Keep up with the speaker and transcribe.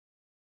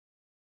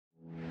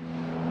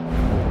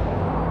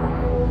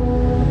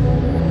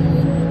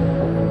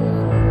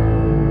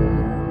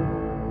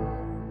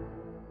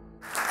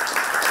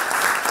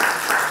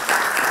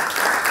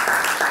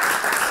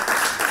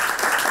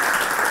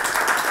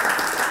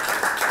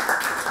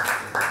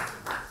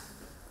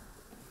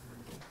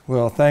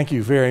Well, thank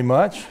you very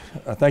much.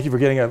 Thank you for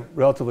getting a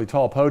relatively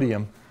tall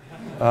podium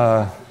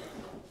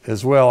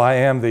as well. I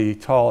am the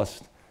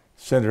tallest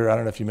senator. I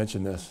don't know if you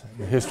mentioned this.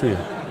 The history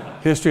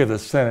of the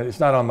Senate.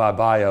 It's not on my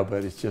bio,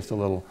 but it's just a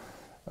little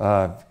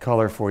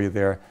color for you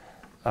there.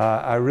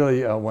 I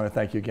really want to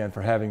thank you again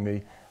for having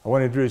me. I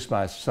want to introduce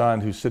my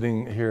son, who's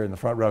sitting here in the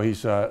front row. He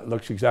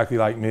looks exactly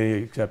like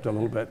me, except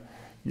a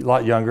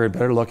lot younger,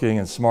 better looking,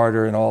 and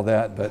smarter, and all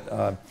that.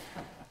 But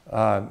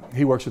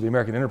he works at the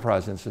American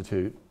Enterprise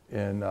Institute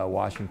in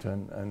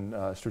Washington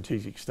and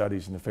Strategic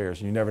Studies and Affairs.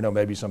 And you never know,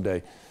 maybe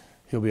someday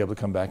he'll be able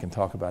to come back and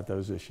talk about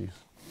those issues.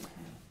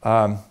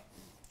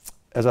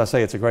 As I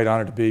say, it's a great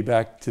honor to be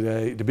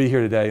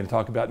here today and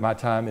talk about my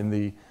time in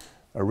the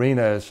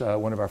arena, as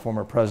one of our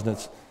former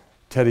presidents,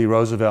 Teddy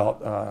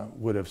Roosevelt,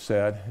 would have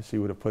said, as he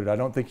would have put it. I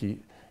don't think he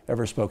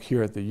ever spoke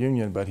here at the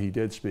Union, but he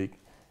did speak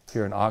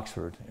here in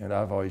Oxford. And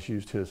I've always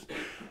used his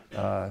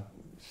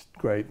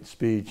great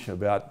speech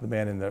about the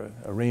man in the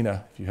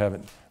arena. If you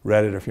haven't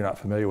read it or if you're not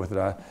familiar with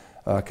it,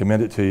 I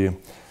commend it to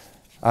you.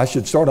 I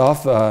should start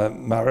off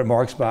my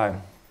remarks by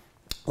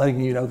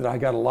letting you know that I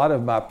got a lot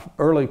of my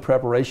early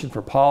preparation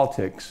for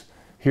politics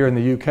here in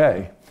the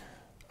UK.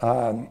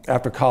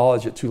 After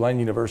college at Tulane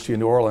University in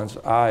New Orleans,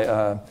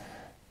 I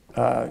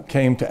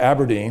came to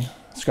Aberdeen,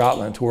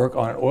 Scotland, to work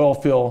on an oil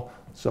field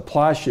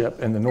supply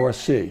ship in the North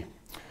Sea.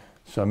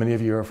 So many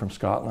of you are from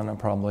Scotland and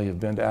probably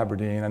have been to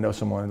Aberdeen. I know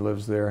someone who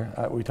lives there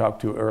we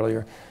talked to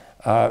earlier.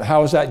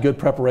 How is that good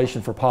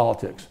preparation for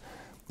politics?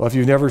 Well, if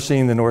you've never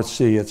seen the North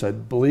Sea, it's a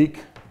bleak,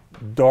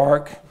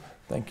 dark,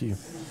 thank you,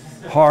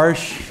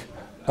 harsh,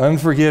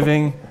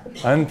 unforgiving,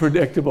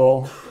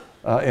 unpredictable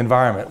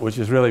environment, which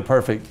is really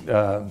perfect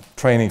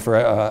training for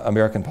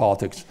American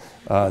politics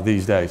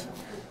these days.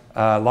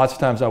 Lots of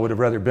times I would have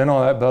rather been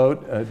on that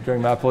boat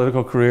during my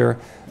political career.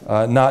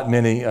 Not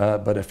many,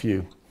 but a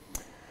few.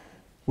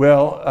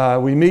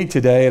 Well, we meet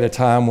today at a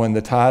time when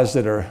the ties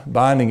that are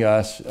binding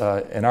us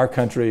in our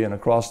country and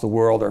across the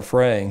world are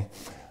fraying.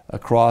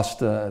 Across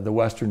the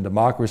Western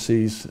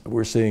democracies,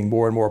 we're seeing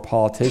more and more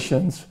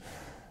politicians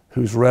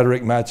whose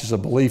rhetoric matches a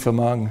belief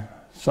among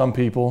some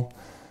people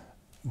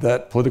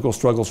that political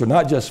struggles are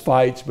not just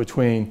fights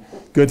between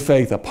good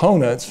faith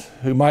opponents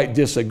who might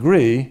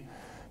disagree,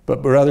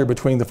 but rather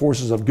between the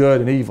forces of good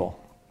and evil.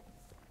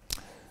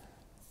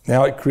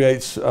 Now it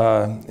creates,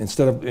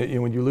 instead of,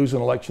 when you lose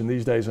an election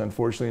these days,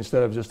 unfortunately,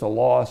 instead of just a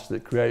loss,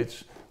 it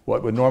creates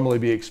what would normally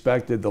be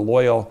expected, the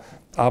loyal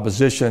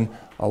opposition.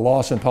 A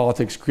loss in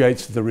politics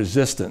creates the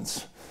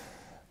resistance,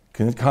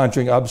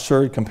 conjuring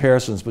absurd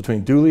comparisons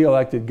between duly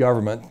elected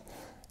government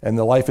and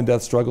the life and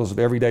death struggles of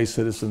everyday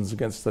citizens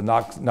against the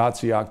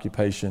Nazi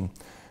occupation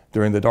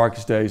during the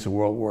darkest days of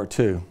World War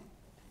II.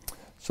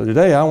 So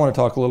today I want to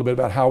talk a little bit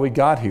about how we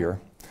got here,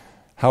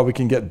 how we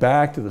can get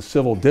back to the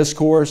civil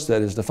discourse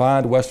that has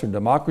defined Western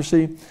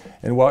democracy,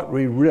 and what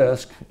we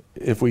risk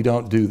if we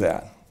don't do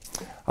that.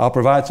 I'll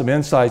provide some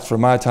insights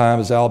from my time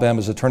as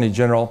Alabama's Attorney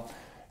General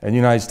and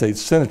United States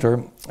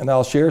Senator, and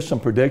I'll share some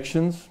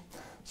predictions,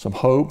 some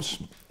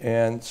hopes,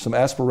 and some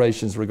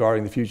aspirations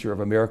regarding the future of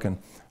American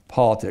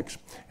politics.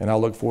 And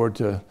I'll look forward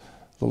to a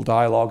little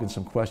dialogue and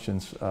some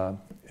questions at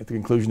the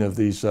conclusion of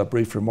these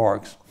brief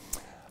remarks.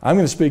 I'm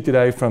going to speak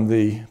today from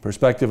the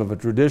perspective of a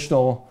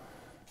traditional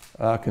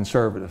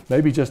conservative,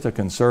 maybe just a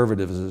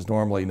conservative as is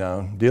normally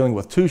known, dealing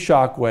with two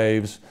shock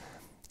waves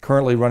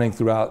currently running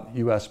throughout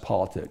U.S.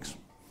 politics.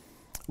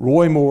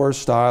 Roy Moore's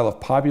style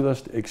of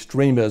populist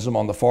extremism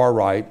on the far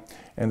right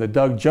and the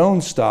Doug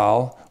Jones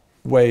style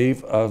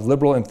wave of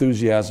liberal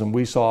enthusiasm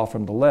we saw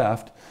from the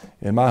left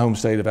in my home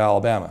state of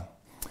Alabama.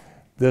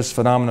 This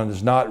phenomenon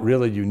is not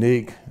really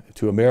unique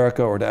to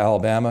America or to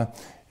Alabama.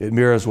 It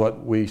mirrors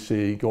what we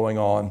see going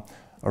on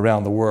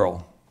around the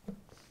world.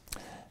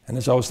 And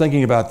as I was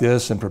thinking about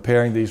this and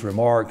preparing these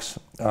remarks,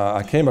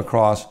 I came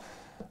across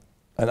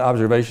an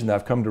observation that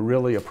I've come to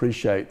really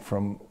appreciate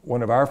from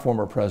one of our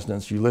former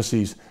presidents,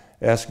 Ulysses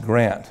S.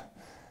 Grant.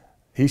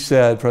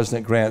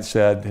 President Grant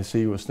said, as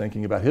he was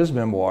thinking about his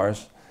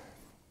memoirs,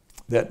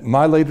 that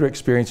my later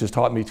experiences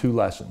taught me two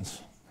lessons.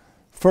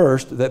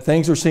 First, that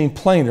things are seen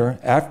plainer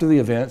after the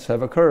events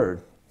have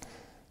occurred.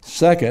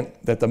 Second,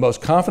 that the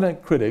most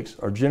confident critics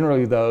are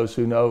generally those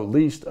who know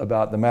least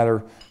about the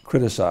matter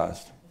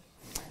criticized.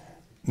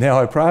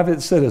 Now, a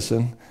private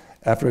citizen,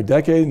 after a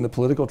decade in the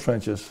political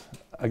trenches,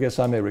 I guess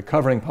I'm a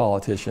recovering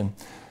politician,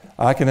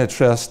 I can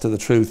attest to the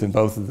truth in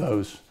both of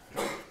those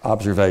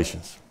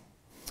observations.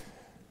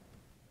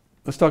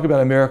 Let's talk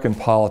about American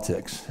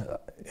politics.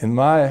 In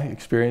my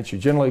experience, you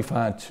generally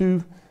find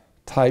two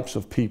types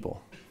of people,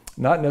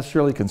 not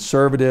necessarily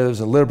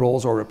conservatives and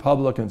liberals or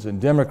Republicans and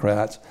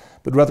Democrats,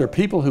 but rather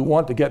people who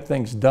want to get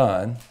things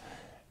done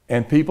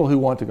and people who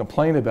want to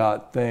complain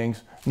about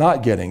things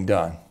not getting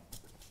done.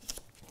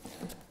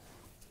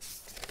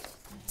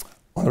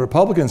 On the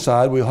Republican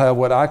side, we'll have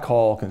what I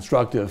call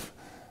constructive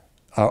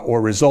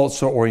or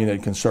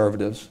results-oriented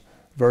conservatives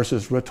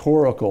versus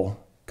rhetorical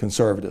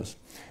conservatives.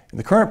 In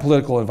the current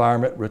political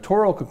environment,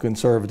 rhetorical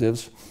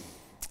conservatives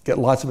get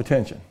lots of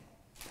attention.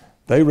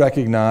 They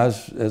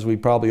recognize, as we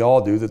probably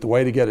all do, that the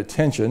way to get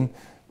attention,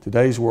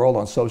 today's world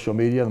on social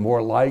media, the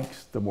more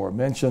likes, the more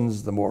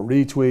mentions, the more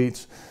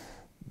retweets,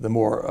 the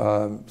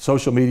more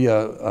social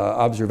media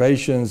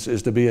observations,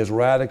 is to be as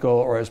radical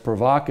or as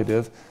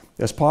provocative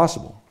as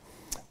possible.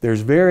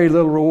 There's very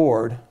little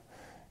reward,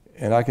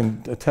 and I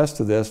can attest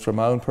to this from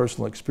my own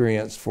personal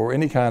experience, for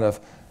any kind of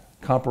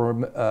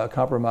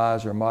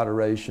compromise or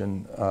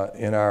moderation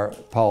in our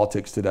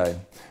politics today.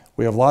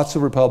 We have lots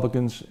of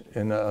Republicans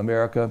in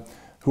America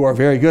who are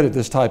very good at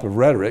this type of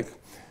rhetoric,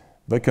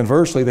 but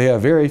conversely, they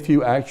have very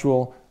few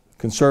actual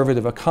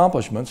conservative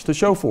accomplishments to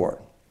show for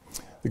it.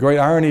 The great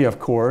irony, of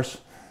course,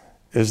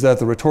 is that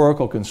the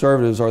rhetorical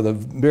conservatives are the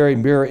very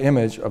mirror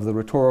image of the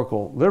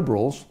rhetorical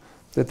liberals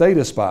that they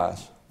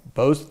despise.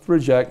 Both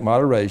reject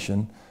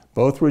moderation,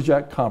 both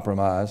reject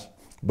compromise,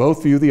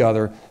 both view the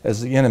other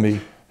as the enemy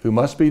who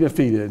must be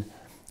defeated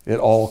at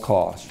all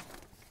costs.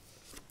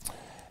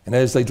 And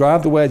as they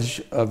drive the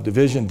wedge of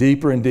division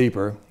deeper and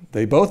deeper,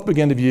 they both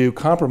begin to view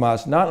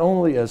compromise not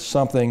only as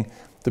something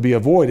to be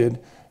avoided,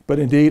 but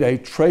indeed a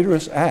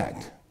traitorous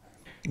act.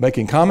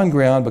 Making common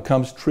ground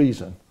becomes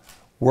treason.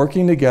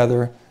 Working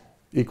together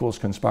equals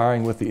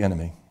conspiring with the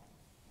enemy.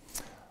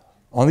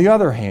 On the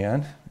other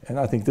hand, and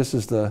I think this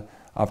is the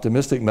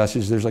optimistic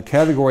message, there's a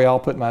category I'll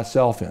put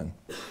myself in.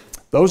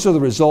 Those are the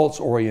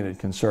results-oriented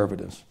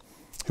conservatives,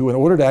 who in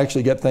order to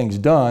actually get things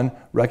done,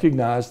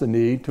 recognize the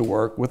need to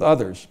work with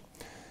others.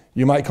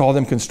 You might call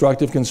them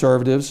constructive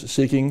conservatives,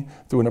 seeking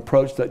through an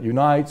approach that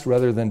unites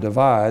rather than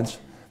divides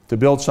to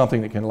build something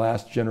that can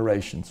last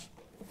generations.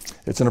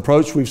 It's an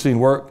approach we've seen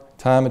work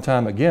time and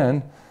time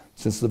again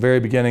since the very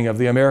beginning of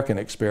the American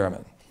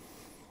experiment.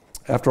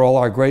 After all,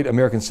 our great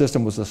American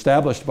system was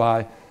established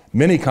by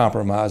many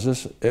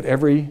compromises at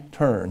every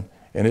turn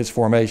in its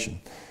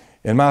formation.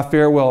 In my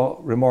farewell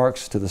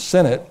remarks to the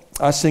Senate,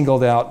 I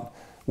singled out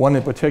one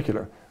in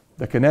particular,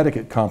 the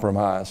Connecticut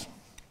Compromise.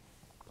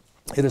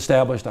 It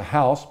established a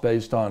House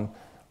based on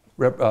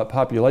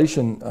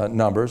population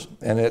numbers,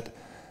 and it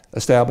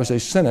established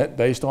a Senate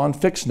based on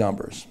fixed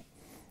numbers.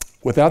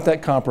 Without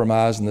that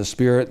compromise and the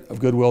spirit of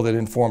goodwill that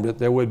informed it,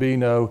 there would be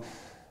no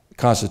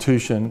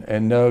Constitution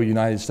and no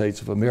United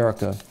States of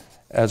America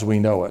as we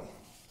know it.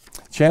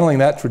 Channeling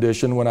that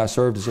tradition, when I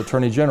served as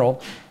Attorney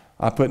General,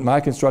 I put my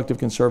constructive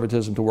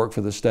conservatism to work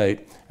for the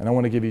state, and I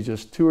want to give you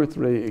just 2 or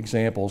 3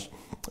 examples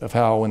of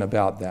how I went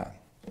about that.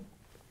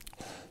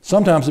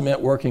 Sometimes it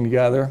meant working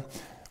together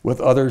with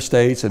other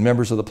states and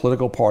members of the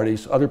political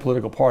parties, other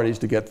political parties,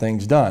 to get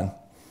things done.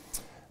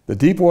 The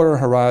Deepwater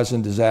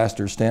Horizon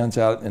disaster stands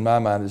out in my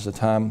mind as a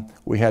time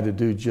we had to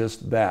do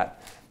just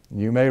that.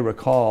 You may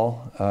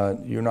recall,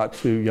 you're not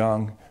too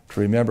young to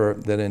remember,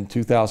 that in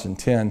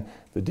 2010,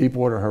 the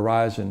Deepwater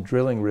Horizon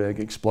drilling rig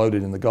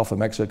exploded in the Gulf of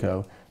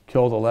Mexico,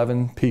 killed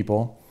 11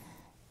 people,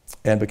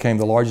 and became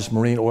the largest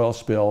marine oil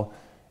spill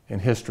in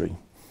history.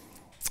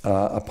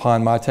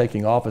 Upon my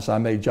taking office, I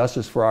made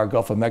justice for our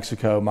Gulf of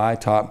Mexico my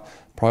top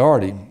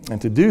priority.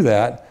 And to do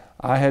that,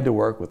 I had to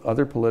work with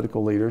other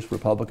political leaders,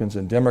 Republicans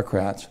and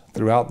Democrats,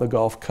 throughout the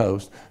Gulf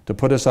Coast to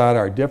put aside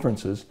our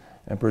differences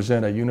and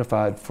present a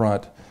unified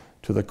front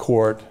to the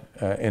court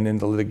and in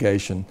the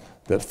litigation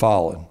that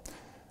followed.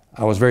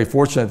 I was very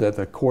fortunate that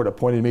the court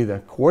appointed me the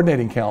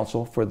coordinating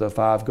counsel for the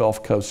 5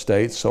 Gulf Coast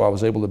states, so I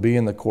was able to be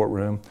in the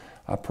courtroom.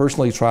 I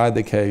personally tried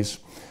the case,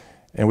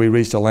 and we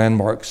reached a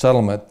landmark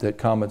settlement that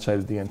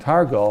compensated the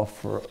entire Gulf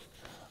for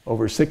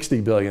over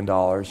 $60 billion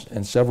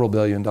and several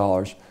 $billion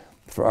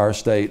for our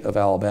state of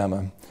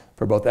Alabama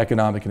for both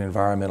economic and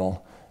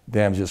environmental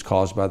damages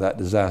caused by that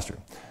disaster.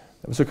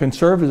 It was a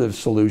conservative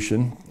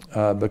solution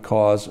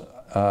because,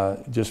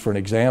 just for an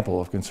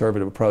example of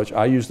conservative approach,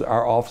 I used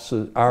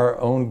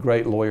our own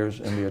great lawyers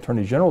in the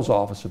Attorney General's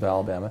office of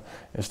Alabama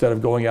instead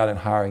of going out and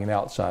hiring an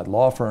outside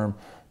law firm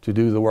to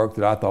do the work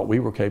that I thought we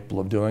were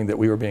capable of doing, that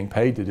we were being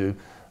paid to do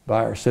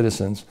by our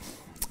citizens,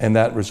 and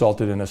that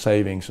resulted in a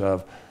savings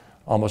of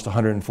almost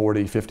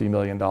 $150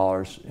 million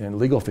in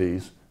legal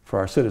fees for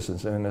our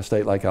citizens. And in a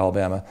state like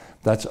Alabama,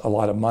 that's a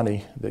lot of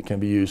money that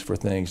can be used for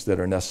things that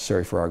are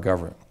necessary for our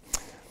government.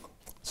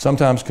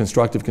 Sometimes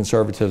constructive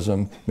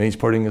conservatism means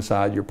putting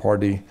aside your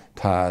party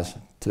ties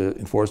to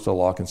enforce the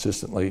law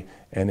consistently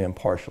and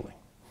impartially.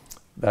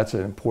 That's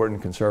an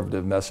important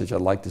conservative message. I'd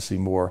like to see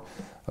more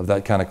of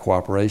that kind of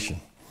cooperation.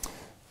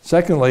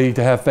 Secondly,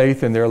 to have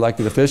faith in their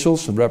elected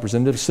officials and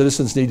representatives,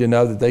 citizens need to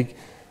know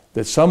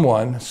that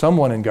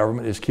someone in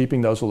government is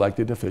keeping those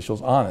elected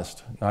officials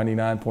honest.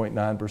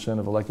 99.9%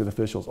 of elected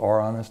officials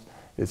are honest.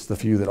 It's the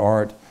few that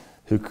aren't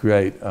who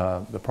create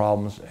the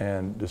problems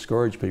and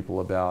discourage people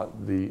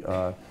about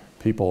the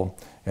people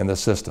and the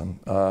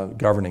system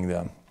governing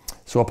them.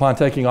 So upon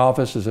taking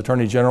office as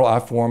Attorney General, I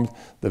formed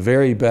the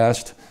very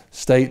best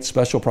state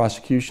special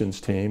prosecutions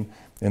team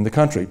in the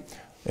country.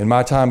 In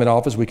my time in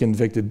office, we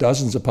convicted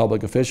dozens of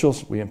public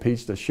officials. We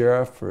impeached a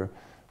sheriff,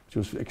 which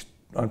was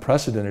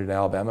unprecedented in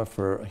Alabama,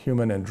 for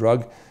human and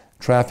drug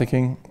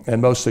trafficking.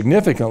 And most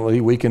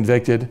significantly, we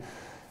convicted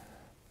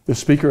the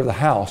Speaker of the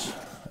House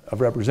of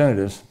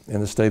Representatives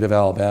in the state of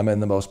Alabama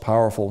and the most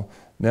powerful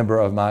member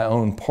of my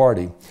own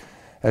party.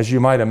 As you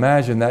might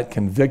imagine, that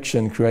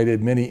conviction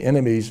created many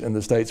enemies in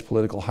the state's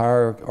political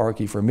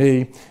hierarchy for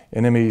me,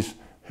 enemies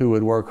who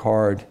would work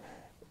hard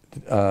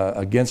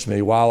against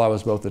me while I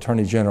was both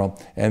Attorney General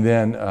and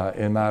then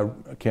in my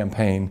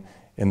campaign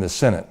in the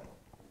Senate.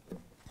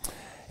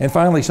 And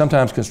finally,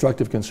 sometimes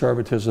constructive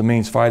conservatism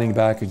means fighting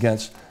back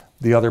against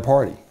the other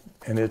party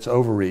and its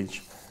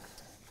overreach.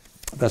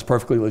 That's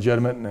perfectly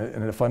legitimate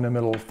and a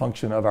fundamental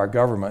function of our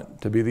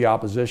government, to be the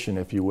opposition,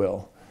 if you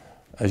will,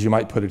 as you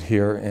might put it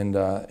here in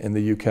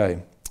the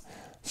UK.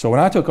 So when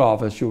I took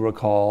office, you'll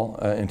recall,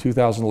 in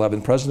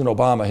 2011, President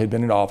Obama had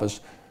been in office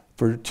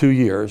for 2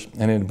 years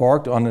and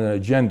embarked on an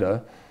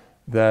agenda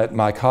that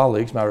my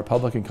colleagues, my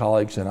Republican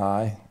colleagues and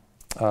I,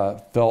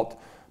 felt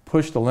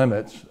pushed the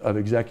limits of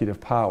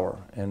executive power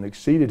and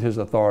exceeded his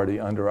authority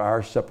under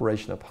our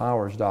separation of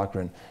powers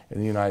doctrine in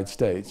the United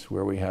States,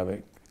 where we have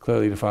a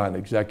clearly defined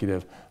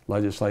executive,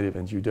 legislative,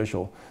 and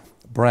judicial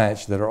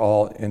branch that are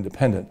all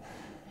independent.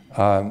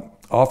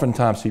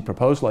 Oftentimes he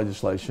proposed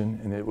legislation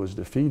and it was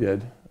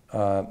defeated,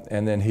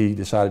 and then he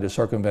decided to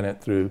circumvent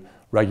it through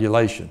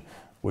regulation,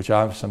 which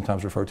I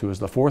sometimes refer to as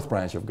the fourth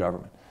branch of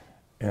government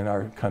in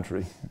our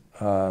country.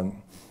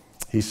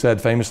 He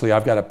said famously,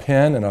 "I've got a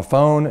pen and a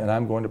phone and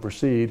I'm going to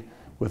proceed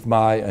with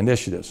my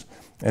initiatives."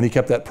 And he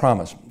kept that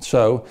promise.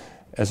 So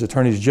as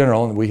Attorneys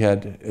General, and we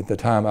had, at the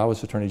time I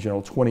was Attorney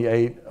General,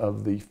 28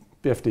 of the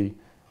 50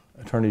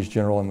 Attorneys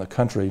General in the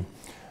country,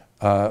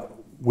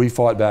 we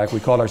fought back.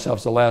 We called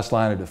ourselves the last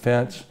line of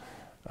defense,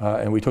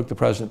 and we took the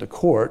President to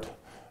court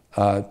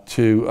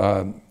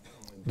to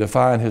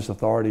define his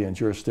authority and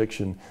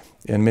jurisdiction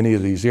in many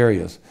of these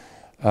areas.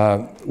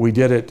 We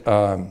did it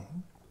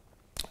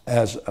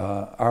as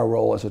our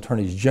role as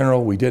Attorneys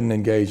General. We didn't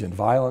engage in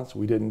violence.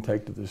 We didn't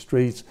take to the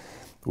streets.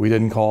 We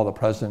didn't call the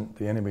President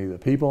the enemy of the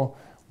people.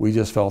 We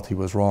just felt he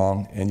was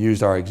wrong and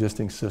used our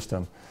existing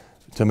system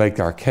to make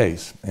our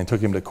case and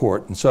took him to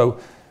court. And so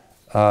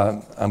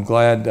I'm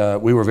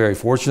glad we were very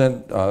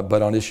fortunate,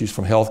 but on issues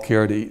from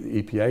healthcare to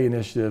EPA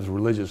initiatives,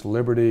 religious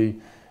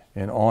liberty,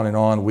 and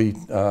on, we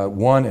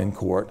won in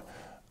court.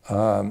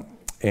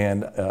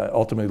 And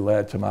ultimately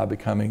led to my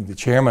becoming the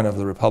chairman of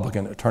the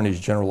Republican Attorneys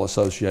General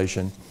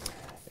Association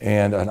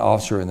and an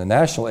officer in the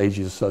National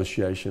AGs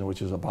Association,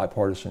 which is a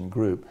bipartisan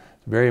group.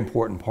 It's a very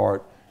important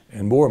part,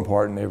 and more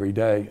important every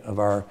day, of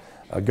our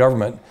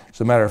government.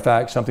 As a matter of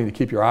fact, something to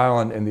keep your eye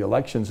on in the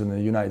elections in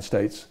the United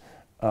States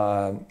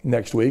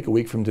next week, a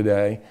week from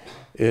today,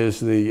 is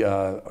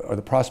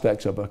the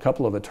prospects of a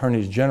couple of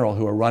attorneys general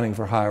who are running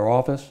for higher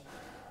office.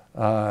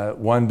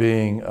 One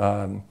being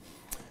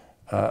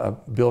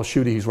Bill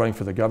Schuette, who's running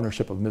for the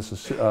governorship of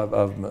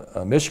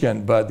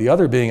Michigan, but the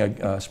other being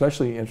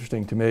especially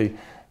interesting to me,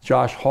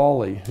 Josh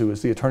Hawley, who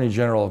is the Attorney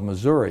General of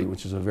Missouri,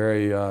 which is a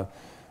very,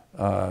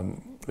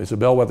 it's a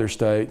bellwether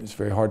state. It's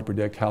very hard to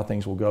predict how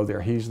things will go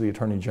there. He's the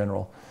Attorney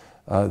General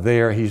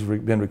there. He's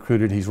been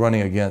recruited. He's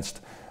running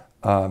against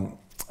an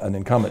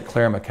incumbent,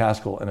 Claire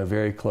McCaskill, in a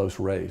very close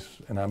race.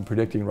 And I'm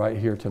predicting right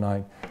here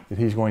tonight that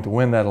he's going to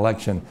win that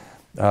election,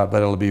 but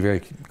it'll be very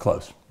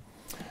close.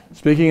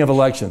 Speaking of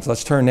elections,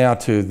 let's turn now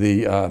to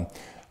the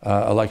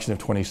election of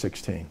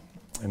 2016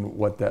 and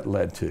what that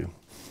led to.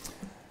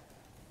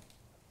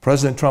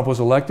 President Trump was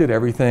elected.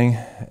 Everything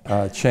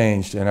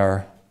changed in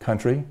our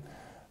country.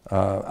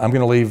 I'm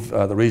going to leave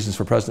the reasons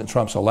for President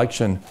Trump's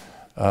election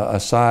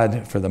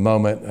aside for the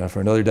moment,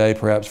 for another day,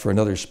 perhaps for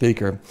another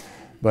speaker.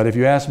 But if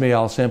you ask me,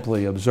 I'll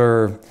simply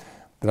observe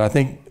that I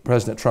think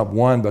President Trump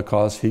won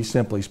because he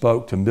simply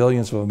spoke to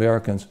millions of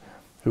Americans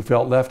who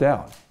felt left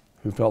out,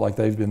 who felt like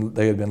they had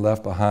been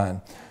left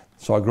behind.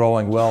 Saw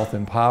growing wealth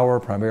and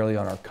power, primarily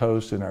on our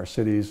coast and our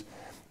cities,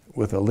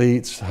 with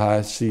elites,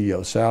 high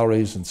CEO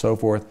salaries and so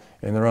forth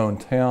in their own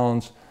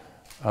towns.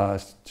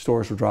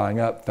 Stores were drying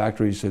up,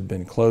 factories had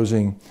been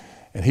closing,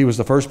 and he was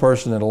the first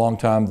person in a long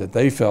time that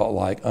they felt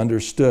like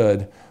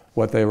understood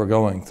what they were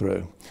going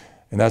through.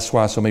 And that's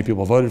why so many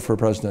people voted for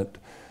President,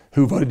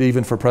 who voted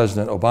even for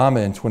President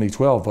Obama in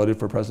 2012, voted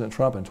for President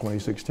Trump in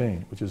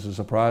 2016, which is a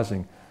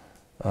surprising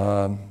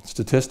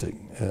statistic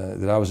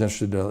that I was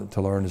interested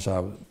to learn as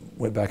I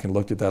went back and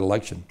looked at that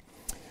election.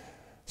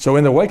 So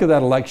in the wake of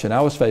that election,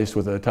 I was faced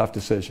with a tough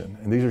decision.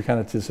 And these are kind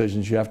of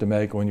decisions you have to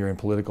make when you're in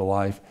political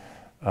life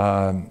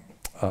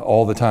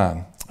all the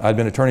time. I'd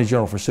been Attorney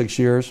General for 6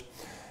 years,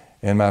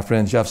 and my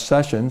friend Jeff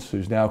Sessions,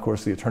 who's now, of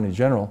course, the Attorney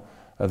General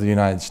of the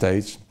United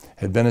States,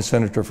 had been a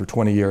senator for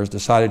 20 years,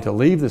 decided to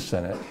leave the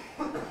Senate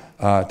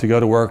to go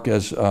to work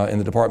as in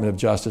the Department of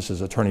Justice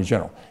as Attorney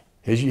General.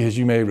 As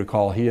you may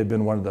recall, he had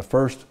been one of the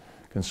first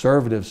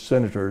conservative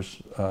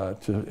senators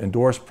to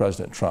endorse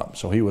President Trump.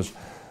 So he was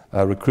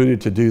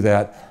recruited to do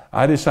that.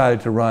 I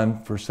decided to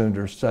run for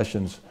Senator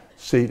Sessions'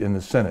 seat in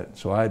the Senate.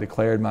 So I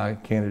declared my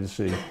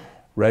candidacy,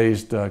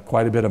 raised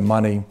quite a bit of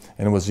money,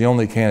 and was the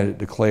only candidate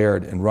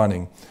declared and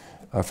running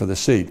for the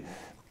seat.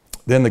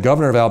 Then the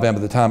governor of Alabama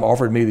at the time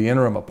offered me the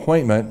interim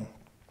appointment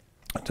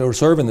to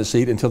serve in the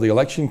seat until the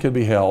election could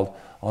be held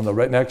on the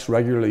next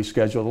regularly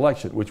scheduled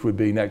election, which would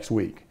be next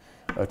week.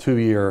 A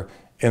 2-year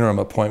interim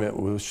appointment,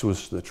 which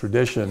was the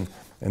tradition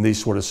in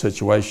these sort of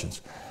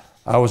situations.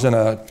 I was in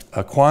a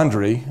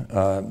quandary.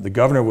 The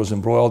governor was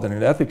embroiled in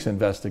an ethics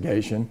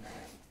investigation,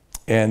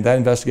 and that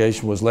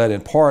investigation was led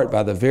in part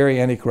by the very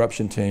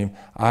anti-corruption team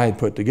I had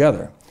put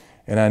together.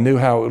 And I knew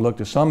how it would look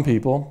to some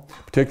people,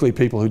 particularly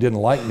people who didn't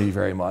like me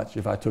very much,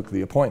 if I took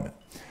the appointment.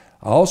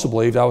 I also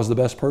believed I was the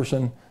best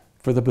person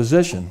for the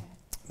position,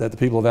 that the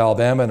people of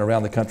Alabama and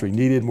around the country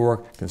needed more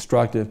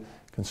constructive,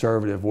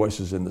 conservative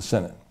voices in the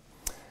Senate.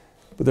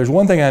 But there's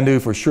one thing I knew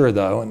for sure,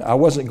 though, and I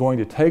wasn't going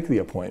to take the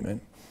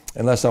appointment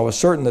unless I was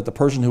certain that the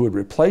person who would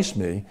replace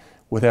me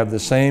would have the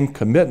same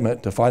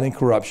commitment to fighting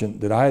corruption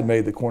that I had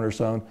made the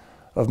cornerstone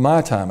of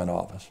my time in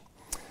office.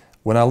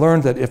 When I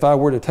learned that if I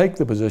were to take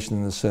the position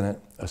in the Senate,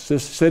 a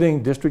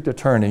sitting district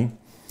attorney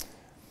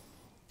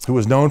who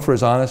was known for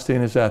his honesty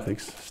and his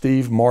ethics,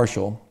 Steve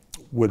Marshall,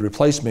 would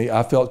replace me,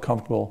 I felt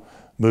comfortable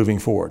moving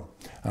forward.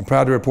 I'm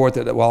proud to report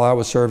that while I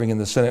was serving in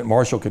the Senate,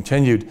 Marshall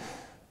continued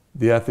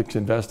the ethics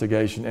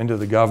investigation into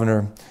the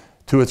governor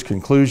to its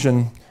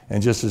conclusion,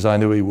 and just as I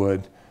knew he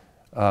would,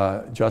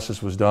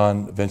 justice was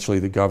done. Eventually,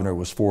 the governor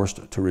was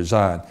forced to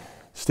resign.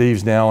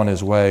 Steve's now on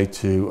his way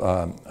to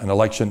an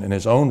election in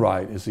his own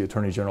right as the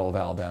Attorney General of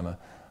Alabama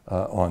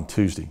on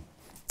Tuesday.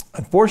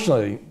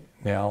 Unfortunately,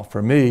 now,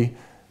 for me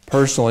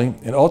personally,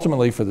 and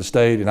ultimately for the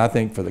state, and I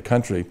think for the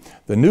country,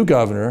 the new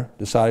governor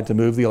decided to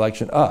move the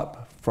election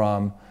up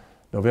from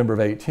November of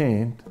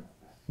 18,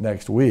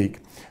 next week,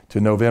 to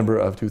November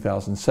of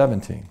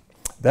 2017.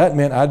 That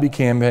meant I'd be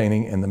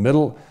campaigning in the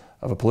middle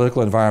of a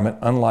political environment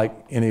unlike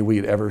any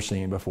we'd ever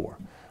seen before,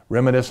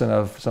 reminiscent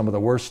of some of the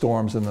worst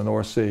storms in the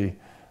North Sea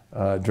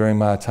during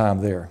my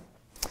time there.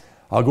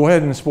 I'll go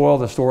ahead and spoil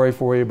the story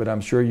for you, but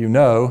I'm sure you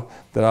know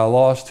that I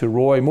lost to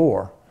Roy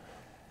Moore,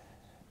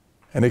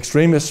 an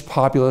extremist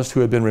populist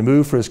who had been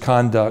removed for his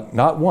conduct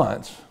not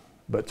once,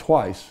 but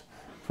twice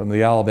from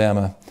the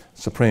Alabama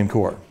Supreme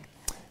Court.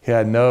 He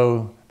had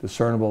no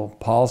discernible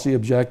policy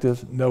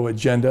objectives, no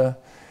agenda.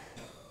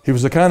 He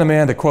was the kind of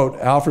man, to quote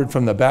Alfred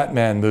from the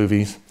Batman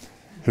movies,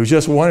 who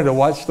just wanted to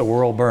watch the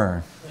world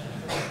burn.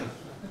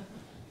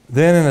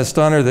 Then, in a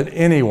stunner that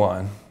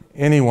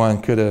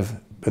anyone could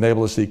have been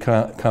able to see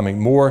coming,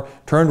 Moore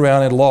turned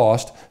around and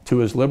lost to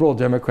his liberal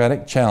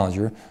Democratic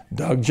challenger,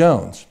 Doug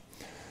Jones.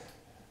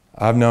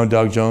 I've known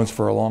Doug Jones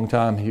for a long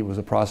time. He was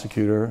a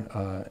prosecutor,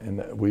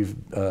 and we've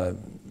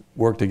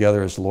worked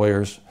together as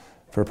lawyers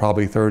for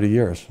probably 30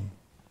 years.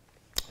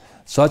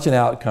 Such an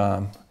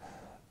outcome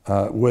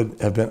would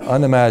have been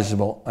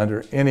unimaginable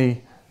under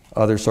any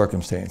other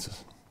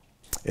circumstances.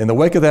 In the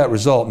wake of that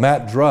result,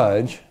 Matt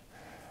Drudge,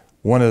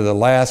 one of the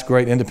last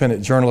great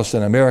independent journalists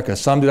in America,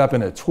 summed it up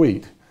in a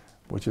tweet,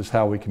 which is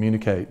how we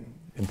communicate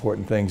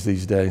important things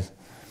these days.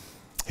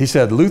 He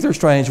said, "Luther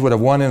Strange would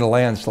have won in a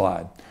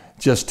landslide.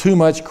 Just too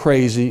much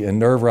crazy and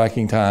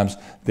nerve-wracking times.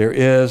 There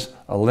is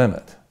a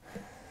limit."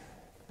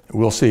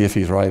 We'll see if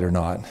he's right or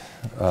not.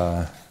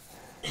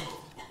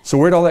 So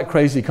where'd all that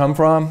crazy come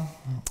from?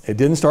 It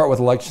didn't start with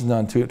the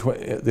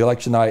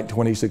election night in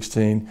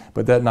 2016,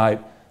 but that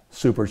night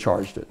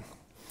supercharged it.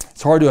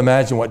 It's hard to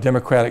imagine what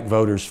Democratic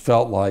voters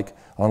felt like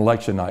on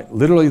election night.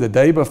 Literally the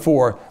day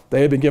before,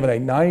 they had been given a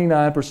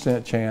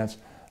 99% chance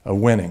of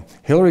winning.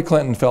 Hillary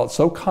Clinton felt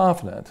so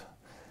confident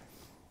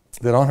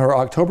that on her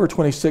October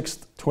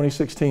 26th,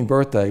 2016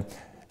 birthday,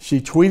 she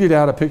tweeted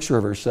out a picture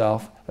of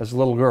herself as a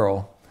little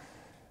girl,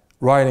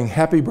 writing,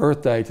 "Happy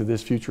birthday to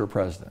this future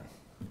president."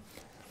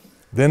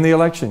 Then the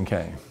election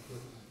came.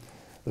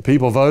 The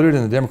people voted,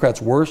 and the Democrats'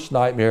 worst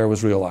nightmare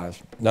was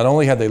realized. Not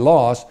only had they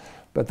lost,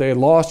 but they had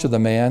lost to the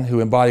man who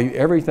embodied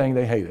everything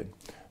they hated,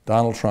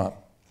 Donald Trump.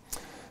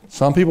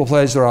 Some people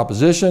pledged their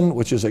opposition,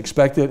 which is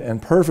expected and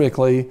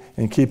perfectly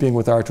in keeping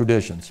with our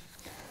traditions.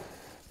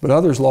 But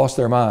others lost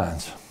their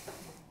minds.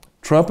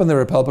 Trump and the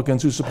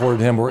Republicans who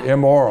supported him were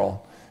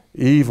immoral,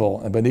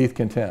 evil, and beneath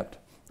contempt.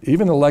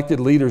 Even elected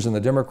leaders in the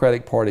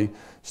Democratic Party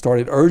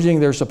started urging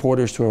their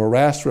supporters to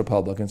harass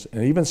Republicans,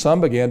 and even some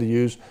began to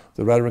use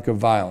the rhetoric of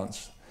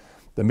violence.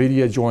 The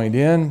media joined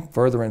in,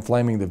 further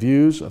inflaming the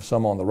views of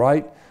some on the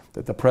right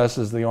that the press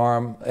is the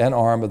arm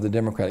of the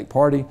Democratic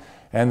Party,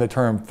 and the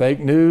term fake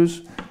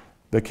news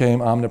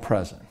became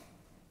omnipresent.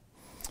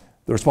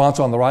 The response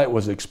on the right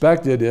was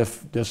expected,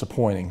 if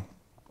disappointing.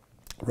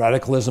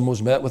 Radicalism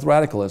was met with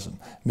radicalism.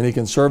 Many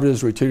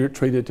conservatives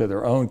retreated to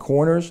their own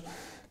corners,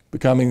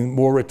 becoming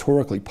more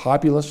rhetorically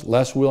populist,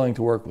 less willing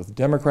to work with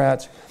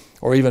Democrats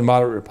or even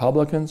moderate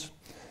Republicans,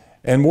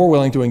 and more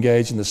willing to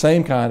engage in the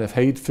same kind of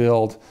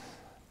hate-filled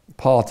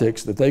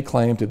politics that they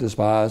claimed to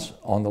despise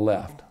on the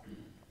left.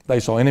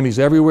 They saw enemies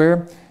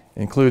everywhere,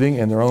 including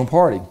in their own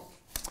party.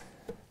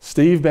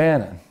 Steve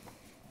Bannon,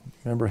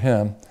 remember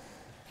him,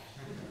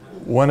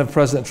 one of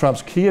President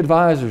Trump's key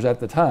advisors at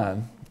the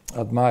time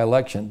of my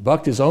election,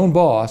 bucked his own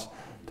boss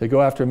to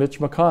go after Mitch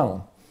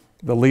McConnell,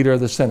 the leader of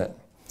the Senate.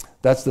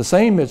 That's the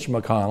same Mitch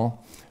McConnell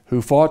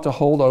who fought to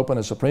hold open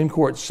a Supreme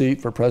Court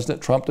seat for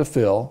President Trump to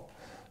fill,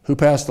 who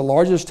passed the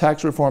largest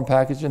tax reform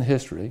package in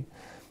history,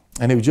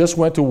 and who just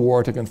went to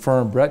war to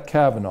confirm Brett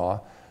Kavanaugh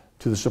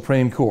to the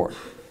Supreme Court.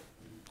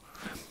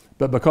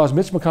 But because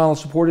Mitch McConnell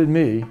supported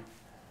me,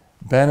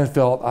 Bannon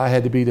felt I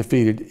had to be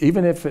defeated,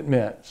 even if it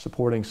meant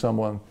supporting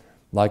someone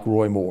like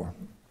Roy Moore.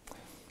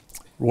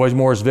 Roy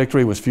Moore's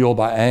victory was fueled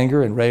by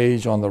anger and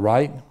rage on the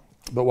right,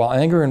 but while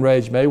anger and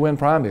rage may win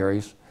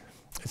primaries,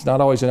 it's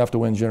not always enough to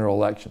win general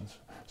elections.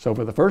 So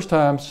for the first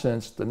time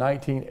since the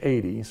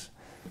 1980s,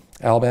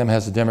 Alabama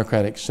has a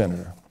Democratic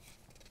senator.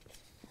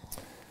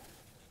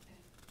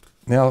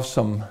 Now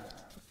some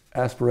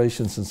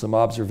aspirations and some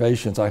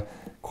observations. I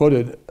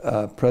quoted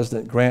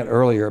President Grant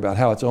earlier about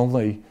how it's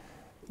only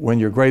when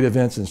your great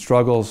events and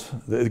struggles,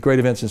 the great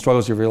events and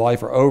struggles of your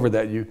life are over,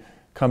 that you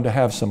come to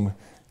have some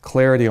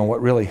clarity on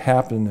what really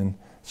happened and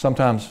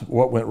sometimes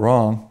what went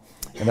wrong.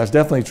 And that's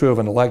definitely true of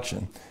an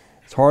election.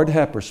 It's hard to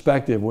have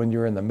perspective when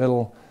you're in the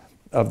middle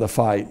of the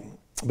fight,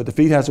 but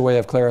defeat has a way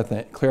of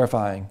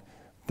clarifying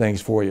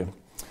things for you.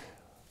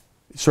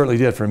 It certainly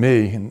did for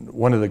me. And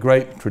one of the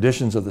great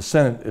traditions of the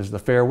Senate is the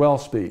farewell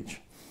speech.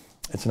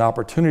 It's an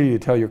opportunity to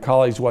tell your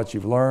colleagues what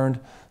you've learned,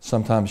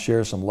 sometimes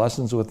share some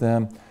lessons with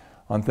them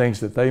on things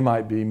that they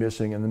might be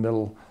missing in the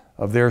middle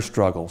of their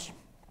struggles.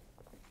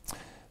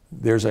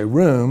 There's a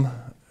room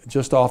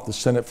just off the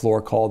Senate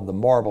floor called the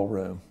Marble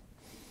Room.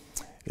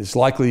 It's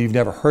likely you've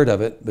never heard of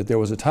it, but there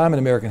was a time in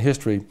American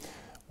history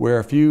where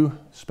a few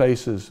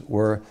spaces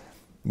were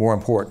more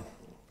important.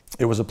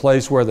 It was a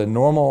place where the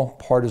normal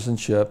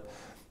partisanship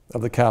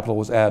of the Capitol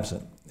was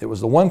absent. It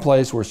was the one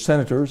place where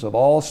senators of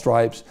all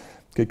stripes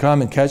could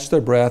come and catch their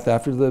breath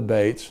after the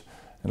debates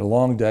and a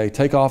long day,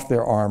 take off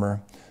their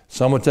armor.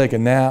 Some would take a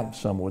nap,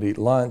 some would eat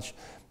lunch,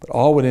 but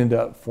all would end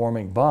up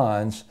forming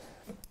bonds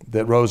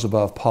that rose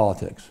above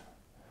politics.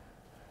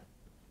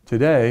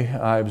 Today,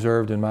 I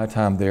observed in my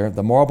time there,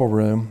 the Marble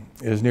Room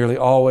is nearly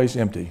always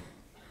empty.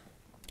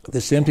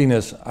 This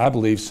emptiness, I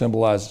believe,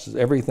 symbolizes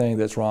everything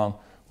that's wrong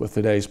with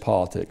today's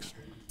politics.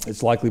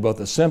 It's likely both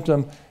a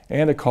symptom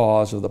and a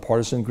cause of the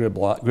partisan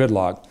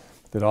gridlock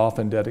that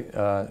often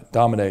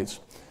dominates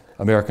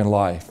American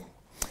life.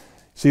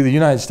 See, the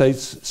United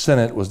States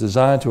Senate was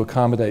designed to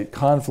accommodate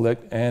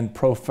conflict and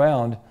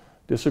profound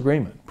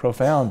disagreement.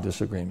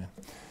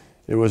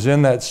 It was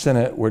in that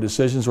Senate where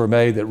decisions were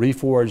made that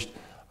reforged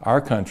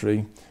our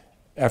country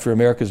after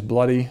America's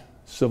bloody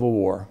Civil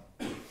War.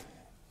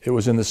 It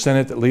was in the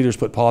Senate that leaders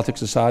put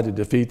politics aside to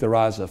defeat the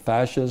rise of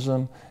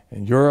fascism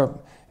in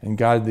Europe and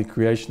guided the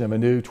creation of a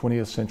new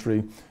 20th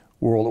century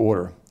world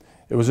order.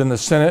 It was in the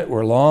Senate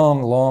where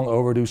long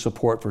overdue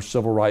support for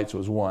civil rights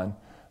was won,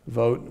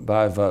 vote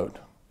by vote.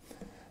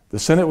 The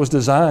Senate was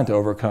designed to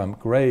overcome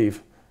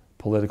grave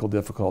political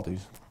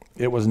difficulties.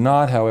 It was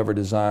not, however,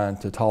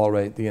 designed to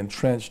tolerate the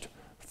entrenched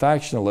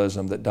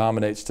factionalism that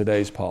dominates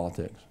today's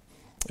politics.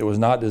 It was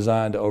not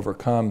designed to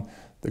overcome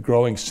the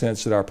growing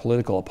sense that our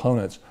political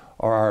opponents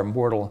are our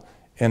mortal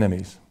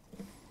enemies.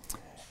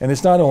 And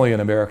it's not only an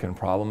American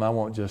problem. I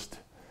won't just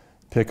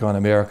pick on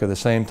America. The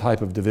same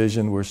type of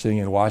division we're seeing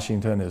in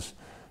Washington is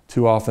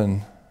too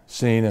often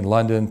seen in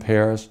London,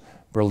 Paris,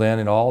 Berlin,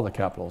 and all the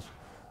capitals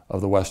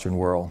of the Western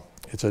world.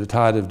 It's a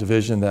tide of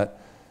division that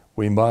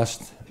we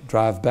must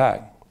drive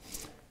back.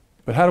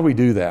 But how do we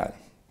do that?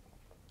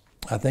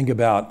 I think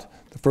about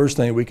the first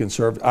thing we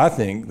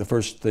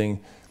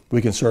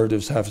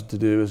conservatives have to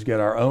do is get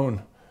our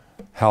own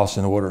house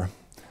in order.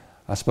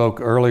 I spoke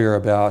earlier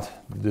about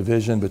the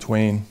division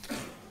between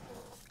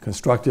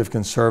constructive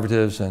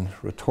conservatives and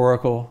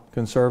rhetorical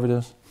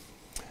conservatives.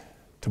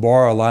 To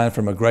borrow a line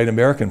from a great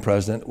American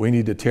president, we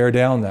need to tear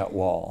down that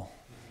wall.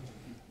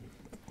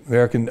 We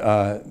need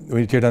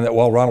to tear down that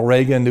wall. Ronald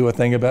Reagan knew a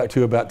thing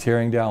about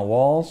tearing down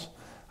walls.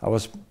 I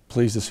was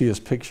pleased to see his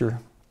picture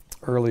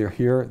earlier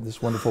here at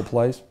this wonderful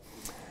place.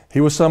 He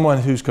was someone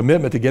whose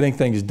commitment to getting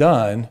things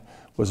done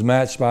was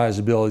matched by his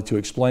ability to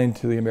explain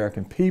to the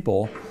American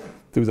people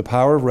through the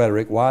power of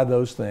rhetoric why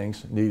those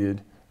things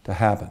needed to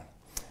happen.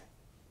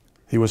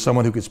 He was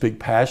someone who could speak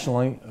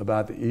passionately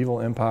about the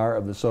evil empire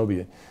of the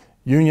Soviet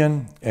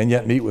Union and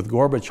yet meet with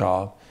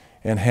Gorbachev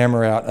and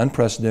hammer out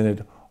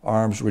unprecedented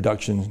arms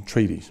reduction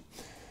treaties.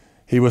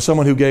 He was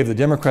someone who gave the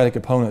Democratic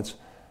opponents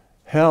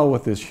hell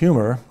with his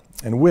humor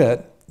and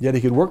wit, yet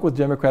he could work with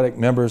Democratic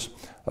members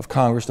of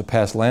Congress to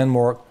pass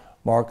landmark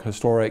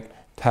historic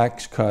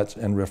tax cuts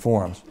and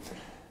reforms.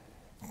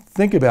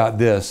 Think about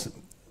this.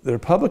 The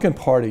Republican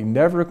Party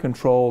never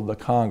controlled the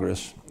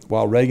Congress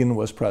while Reagan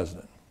was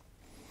president.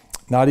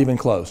 Not even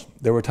close.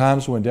 There were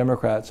times when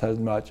Democrats had as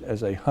much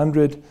as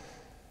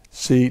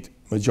 100-seat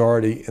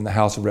majority in the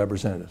House of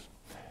Representatives.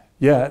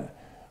 Yet,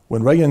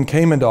 when Reagan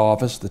came into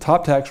office, the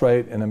top tax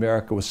rate in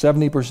America was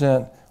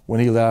 70%. When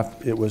he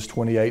left, it was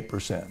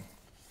 28%.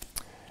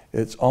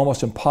 It's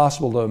almost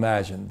impossible to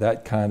imagine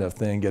that kind of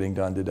thing getting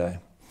done today.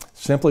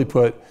 Simply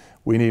put,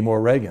 we need more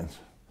Reagans.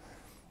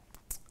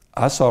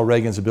 I saw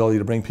Reagan's ability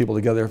to bring people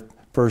together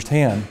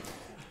firsthand.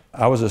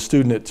 I was a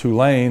student at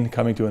Tulane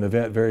coming to an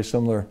event very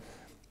similar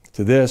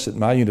to this at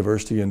my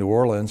university in New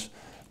Orleans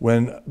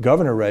when then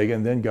Governor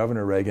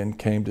Reagan,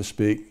 came to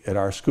speak at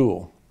our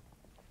school.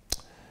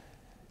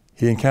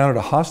 He encountered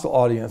a hostile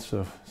audience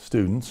of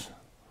students,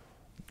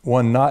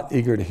 one not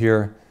eager to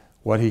hear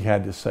what he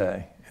had to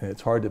say. And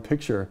it's hard to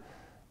picture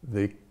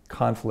the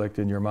conflict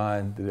in your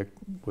mind that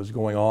was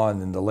going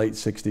on in the late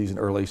 60s and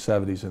early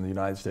 70s in the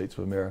United States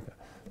of America,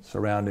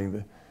 surrounding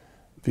the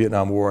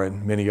Vietnam War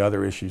and many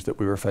other issues that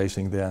we were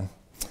facing then.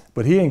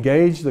 But he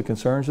engaged the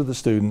concerns of the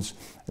students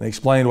and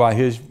explained why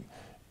his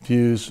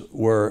views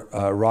were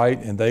right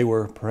and they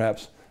were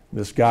perhaps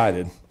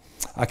misguided.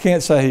 I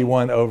can't say he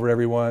won over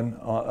everyone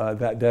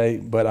that day,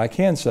 but I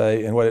can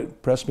say, and what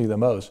impressed me the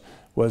most,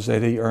 was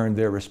that he earned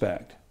their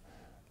respect,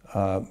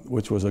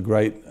 which was a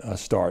great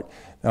start.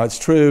 Now, it's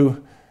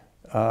true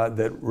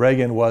that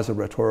Reagan was a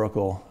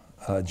rhetorical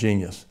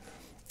genius,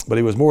 but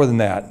he was more than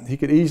that. He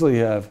could easily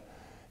have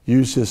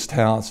used his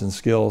talents and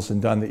skills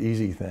and done the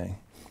easy thing.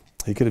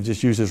 He could have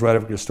just used his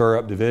rhetoric to stir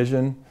up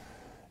division,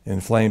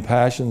 inflame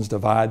passions,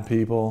 divide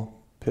people,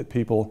 pit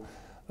people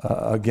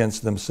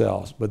against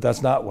themselves, but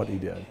that's not what he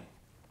did.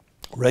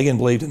 Reagan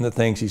believed in the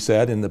things he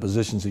said and the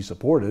positions he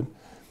supported,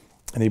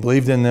 and he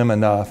believed in them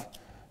enough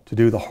to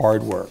do the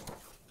hard work,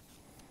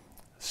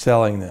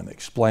 selling them,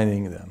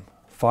 explaining them,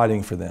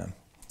 fighting for them.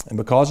 And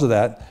because of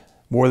that,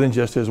 more than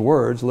just his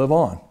words live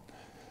on.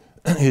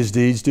 His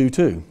deeds do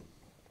too.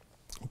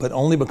 But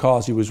only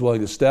because he was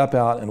willing to step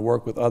out and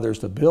work with others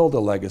to build a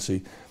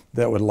legacy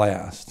that would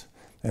last.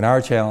 And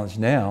our challenge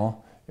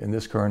now in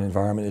this current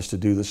environment is to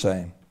do the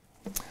same.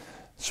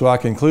 So I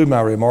conclude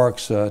my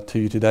remarks to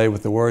you today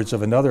with the words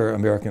of another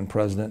American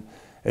president,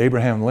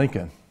 Abraham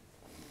Lincoln.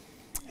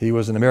 He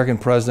was an American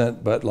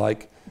president, but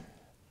like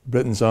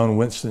Britain's own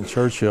Winston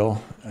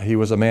Churchill, he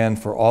was a man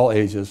for all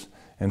ages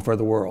and for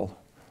the world.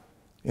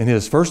 In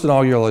his first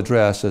inaugural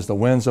address, as the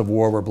winds of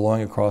war were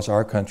blowing across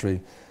our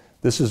country,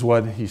 this is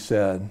what he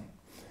said.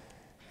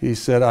 He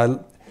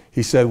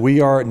said,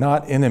 "We are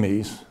not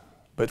enemies,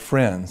 but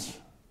friends.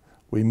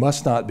 We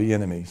must not be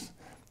enemies.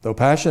 Though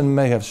passion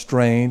may have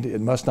strained, it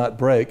must not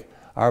break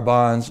our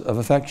bonds of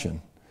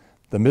affection.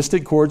 The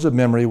mystic chords of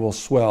memory will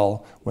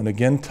swell when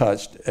again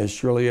touched, as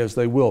surely as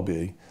they will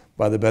be,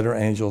 by the better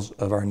angels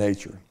of our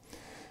nature."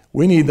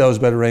 We need those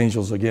better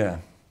angels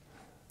again.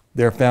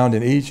 They're found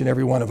in each and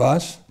every one of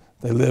us.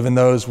 They live in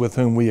those with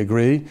whom we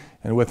agree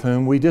and with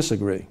whom we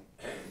disagree.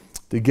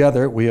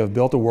 Together, we have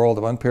built a world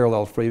of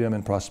unparalleled freedom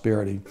and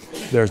prosperity.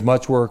 There's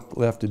much work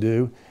left to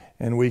do,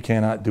 and we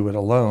cannot do it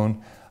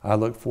alone. I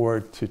look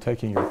forward to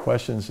taking your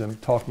questions and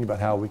talking about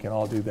how we can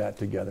all do that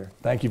together.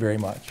 Thank you very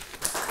much.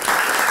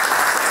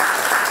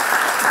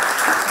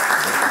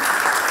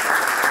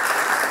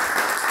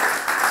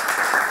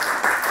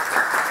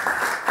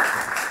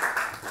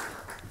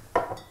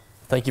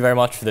 Thank you very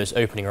much for those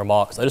opening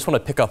remarks. I just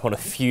want to pick up on a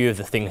few of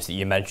the things that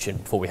you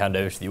mentioned before we hand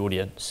over to the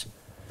audience.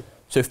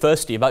 So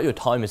firstly, about your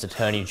time as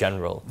Attorney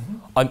General,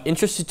 I'm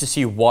interested to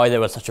see why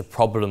there was such a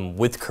problem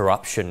with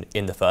corruption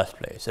in the first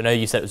place. I know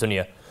you said it was only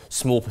a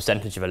small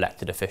percentage of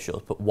elected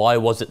officials, but why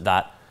was it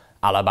that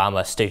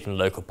Alabama state and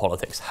local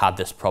politics had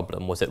this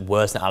problem? Was it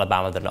worse in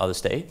Alabama than in other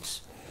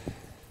states?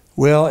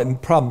 Well,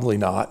 and probably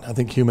not. I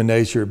think human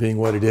nature being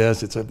what it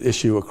is, it's an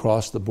issue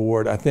across the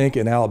board. I think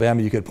in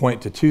Alabama you could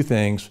point to two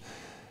things.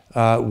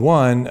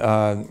 One,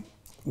 I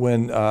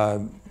would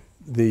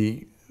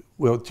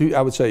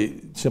say,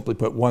 simply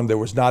put, one, there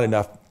was not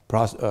enough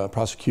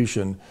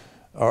prosecution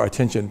or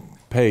attention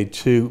paid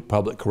to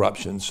public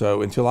corruption.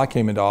 So until I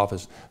came into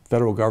office, the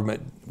federal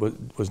government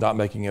was not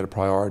making it a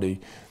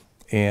priority.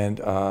 And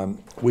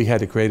we had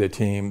to create a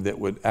team that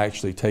would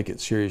actually take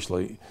it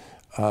seriously.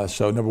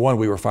 So number one,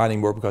 we were finding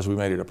more because we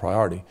made it a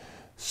priority.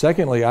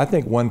 Secondly, I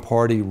think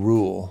one-party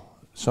rule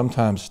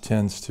sometimes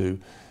tends to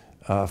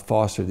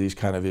foster these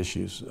kind of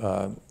issues.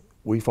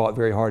 We fought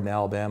very hard in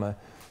Alabama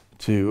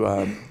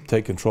to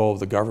take control of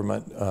the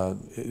government.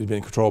 It had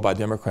been controlled by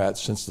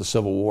Democrats since the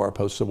Civil War,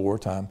 post-Civil War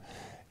time.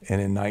 And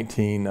in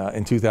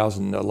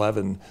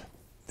 2011,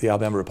 the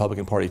Alabama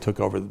Republican Party took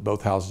over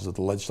both houses of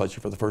the legislature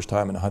for the first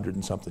time in 100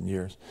 and something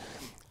years.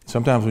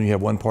 Sometimes when you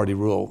have one-party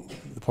rule,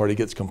 the party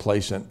gets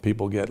complacent,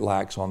 people get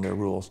lax on their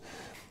rules.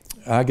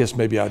 I guess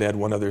maybe I'd add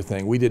one other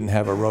thing. We didn't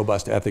have a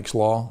robust ethics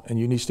law, and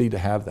you need to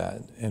have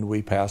that. And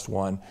we passed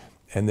one,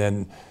 and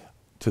then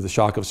to the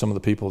shock of some of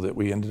the people that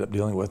we ended up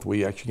dealing with,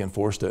 we actually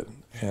enforced it.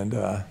 And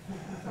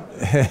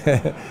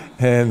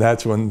and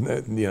that's when,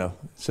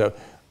 so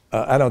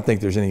I don't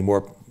think there's any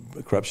more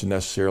corruption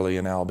necessarily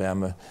in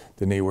Alabama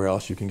than anywhere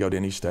else. You can go to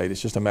any state.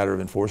 It's just a matter of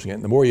enforcing it.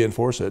 And the more you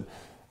enforce it,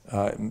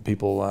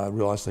 people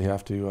realize they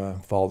have to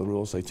follow the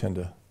rules. They tend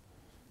to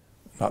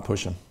not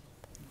push them.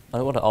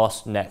 I want to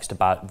ask next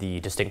about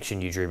the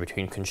distinction you drew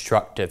between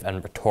constructive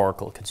and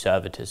rhetorical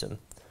conservatism.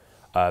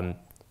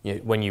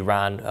 When you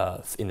ran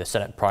in the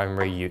Senate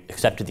primary, you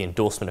accepted the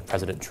endorsement of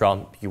President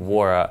Trump. You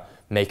wore a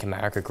 "Make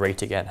America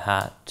Great Again"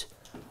 hat.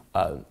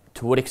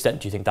 To what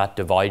extent do you think that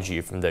divides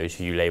you from those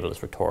who you label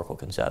as rhetorical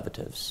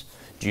conservatives?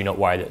 Do you not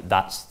worry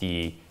that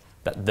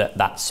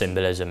that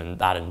symbolism and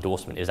that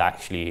endorsement is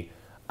actually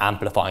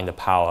amplifying the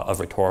power of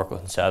rhetorical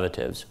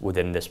conservatives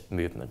within this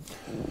movement?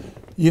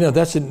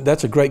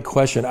 That's a great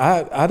question.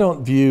 I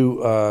don't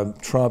view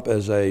Trump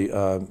as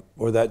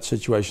or that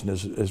situation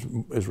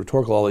as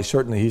rhetorical. Although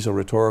certainly he's a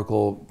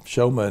rhetorical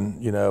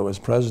showman, as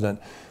president.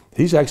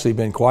 he's actually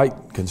been quite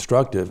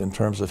constructive in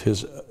terms of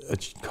his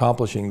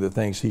accomplishing the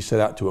things he set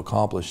out to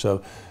accomplish.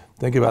 So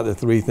think about the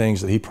three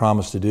things that he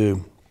promised to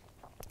do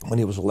when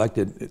he was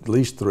elected, at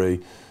least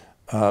three.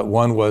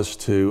 One was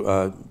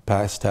to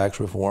pass tax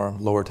reform,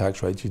 lower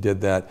tax rates. He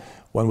did that.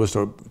 One was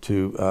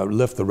to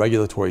lift the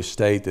regulatory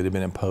state that had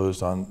been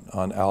imposed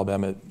on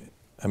Alabama,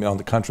 on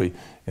the country,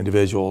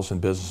 individuals and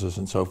businesses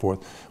and so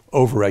forth.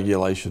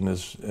 Overregulation,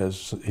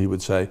 as he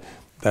would say,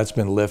 that's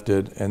been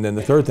lifted. And then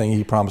the third thing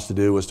he promised to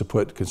do was to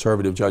put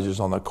conservative judges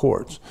on the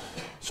courts.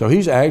 So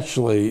he's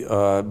actually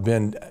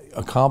been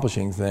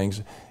accomplishing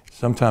things.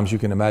 Sometimes you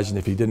can imagine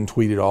if he didn't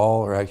tweet at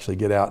all or actually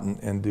get out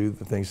and do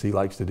the things he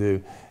likes to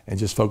do and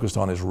just focused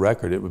on his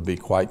record, it would be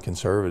quite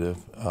conservative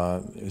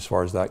as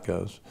far as that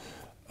goes.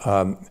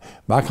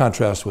 My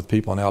contrast with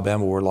people in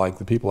Alabama were like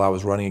the people I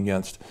was running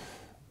against.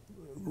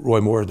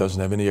 Roy Moore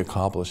doesn't have any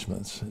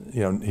accomplishments,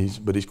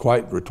 but he's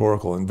quite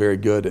rhetorical and very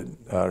good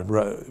at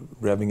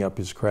revving up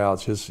his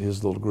crowds, his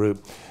little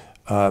group.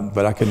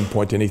 But I couldn't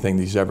point to anything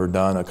that he's ever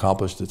done,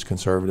 accomplished that's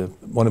conservative.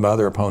 One of my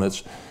other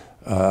opponents,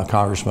 a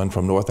congressman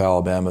from North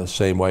Alabama, the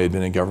same way, had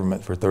been in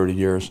government for 30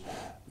 years,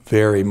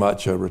 very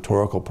much a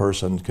rhetorical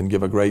person, can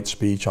give a great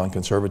speech on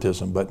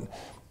conservatism, but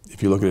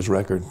if you look at his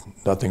record,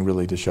 nothing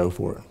really to show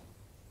for it.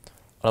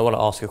 I want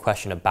to ask a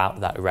question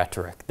about that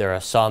rhetoric. There are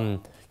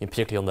some,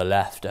 particularly on the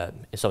left,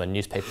 some in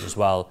newspapers as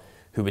well,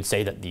 who would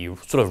say that the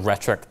sort of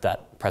rhetoric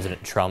that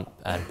President Trump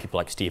and people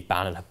like Steve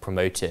Bannon have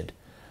promoted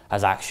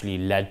has actually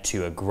led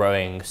to a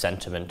growing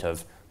sentiment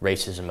of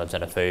racism and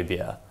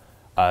xenophobia.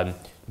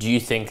 Do you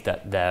think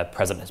that the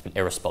president has been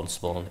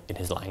irresponsible in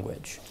his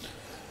language?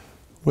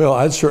 Well,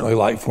 I'd certainly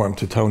like for him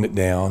to tone it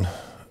down.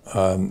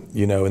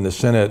 In the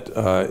Senate,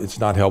 it's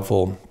not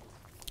helpful.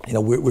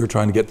 We're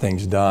trying to get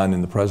things done,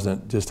 and the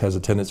president just has a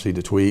tendency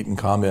to tweet and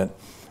comment.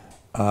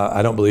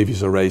 I don't believe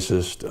he's a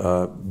racist,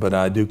 but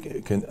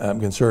I'm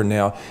concerned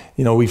now.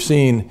 We've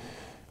seen,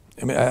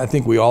 I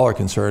think we all are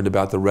concerned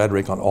about the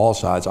rhetoric on all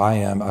sides. I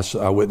am.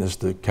 I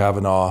witnessed the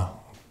Kavanaugh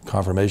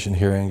confirmation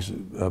hearings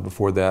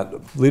before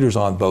that, leaders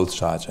on both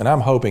sides. And I'm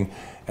hoping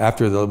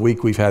after the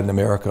week we've had in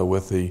America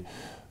with the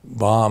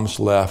bombs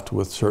left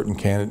with certain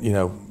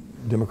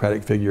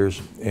Democratic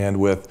figures and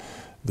with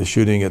the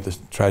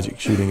tragic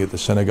shooting at the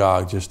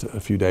synagogue just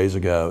a few days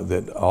ago,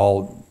 that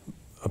all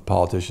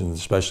politicians,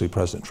 especially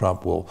President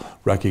Trump, will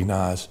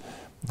recognize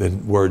that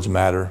words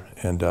matter,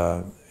 and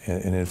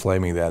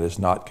inflaming that is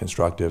not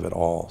constructive at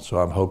all. So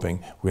I'm hoping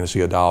we're going to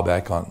see a dial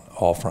back on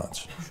all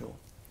fronts. Sure.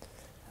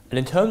 And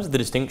in terms of the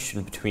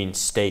distinction between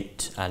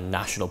state and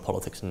national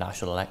politics and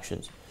national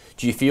elections,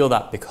 do you feel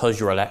that because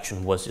your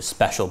election was a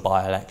special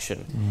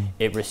by-election,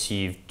 it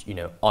received,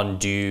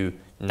 undue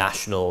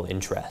national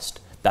interest,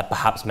 that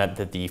perhaps meant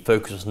that the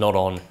focus was not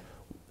on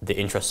the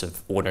interests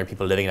of ordinary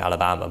people living in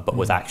Alabama, but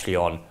was actually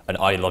on an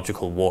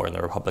ideological war in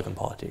the Republican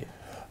Party?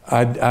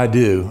 I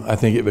do. I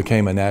think it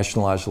became a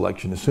nationalized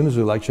election. As soon as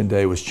the election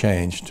day was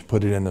changed, to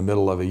put it in the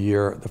middle of a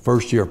year, the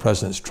first year of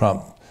President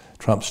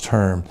Trump's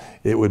term,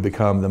 it would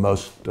become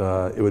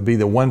it would be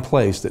the one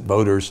place that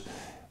voters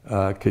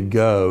could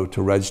go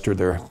to register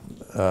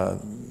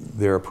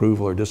their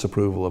approval or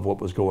disapproval of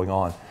what was going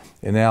on.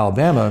 In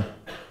Alabama,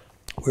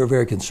 we're a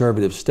very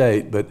conservative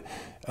state, but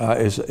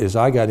as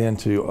I got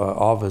into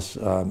office,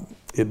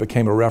 it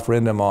became a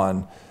referendum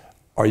on,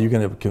 are you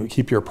going to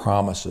keep your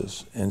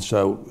promises? And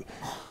so,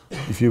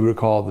 if you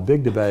recall, the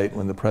big debate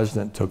when the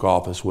president took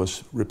office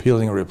was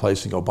repealing or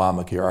replacing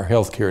Obamacare, our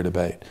health care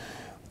debate.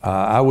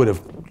 I would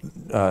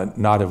have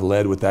not have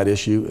led with that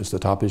issue as the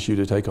top issue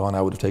to take on.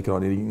 I would have taken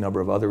on any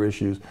number of other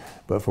issues,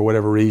 but for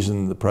whatever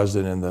reason, the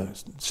president and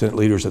the Senate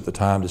leaders at the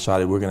time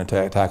decided we're going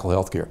to tackle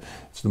health care.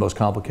 It's the most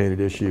complicated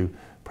issue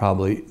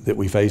probably that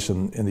we face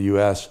in the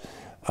U.S.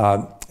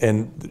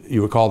 And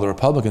you recall the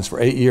Republicans for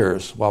 8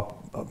 years, while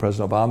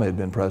President Obama had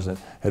been president,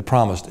 had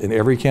promised in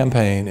every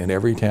campaign, in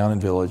every town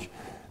and village,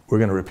 we're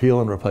going to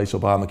repeal and replace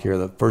Obamacare,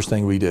 the first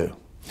thing we do.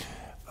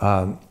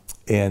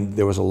 And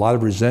there was a lot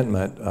of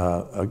resentment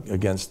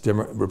against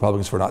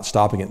Republicans for not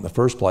stopping it in the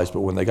first place,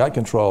 but when they got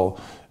control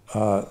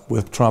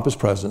with Trump as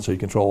president, so he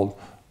controlled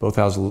both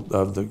houses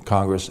of the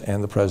Congress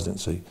and the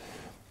presidency,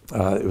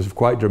 it was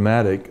quite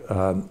dramatic.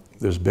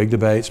 There's big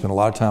debate, spent a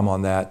lot of time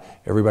on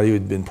that. Everybody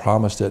had been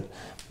promised it.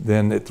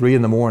 Then at 3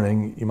 in the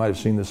morning, you might have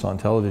seen this on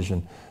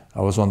television,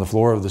 I was on the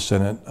floor of the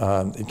Senate.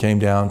 It came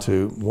down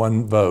to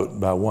one vote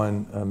by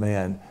one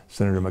man,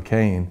 Senator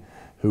McCain,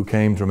 who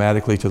came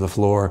dramatically to the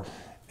floor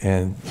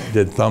and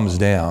did thumbs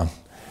down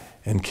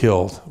and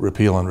killed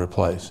repeal and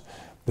replace.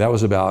 That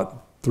was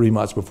about 3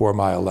 months before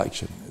my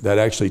election. That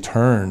actually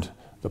turned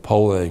the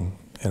polling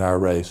in our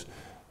race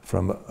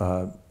from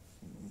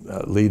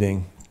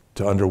leading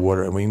to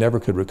underwater, and we never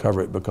could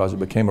recover it because it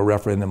became a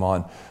referendum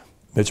on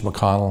Mitch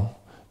McConnell,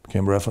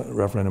 became a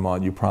referendum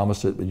on you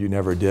promised it, but you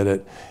never did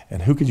it.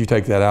 And who could you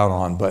take that out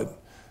on but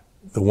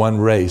the one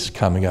race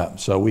coming up?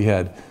 So we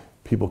had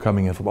people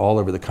coming in from all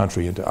over the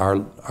country into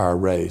our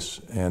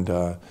race, and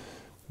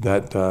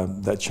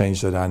that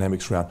changed the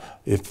dynamics around.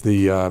 If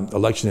the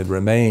election had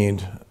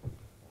remained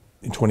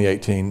in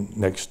 2018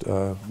 next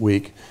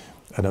week,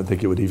 I don't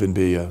think it would even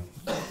be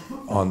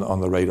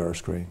on the radar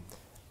screen.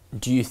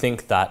 Do you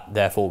think that,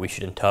 therefore, we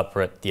should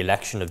interpret the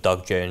election of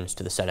Doug Jones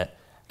to the Senate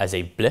as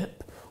a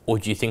blip? Or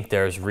do you think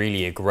there's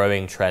really a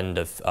growing trend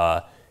of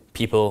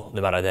people,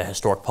 no matter their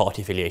historic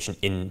party affiliation,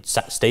 in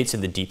states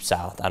in the Deep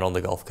South and on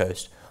the Gulf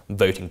Coast,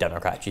 voting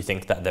Democrat? Do you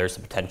think that there's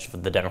the potential for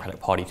the Democratic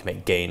Party to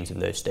make gains in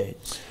those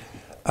states?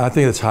 I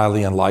think it's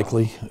highly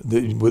unlikely.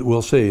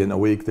 We'll see in a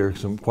week. There are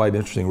some quite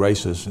interesting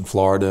races in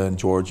Florida and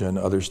Georgia and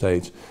other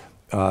states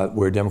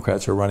where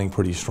Democrats are running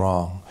pretty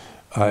strong.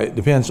 It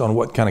depends on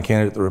what kind of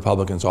candidate the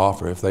Republicans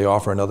offer. If they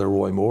offer another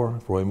Roy Moore,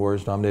 if Roy Moore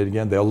is nominated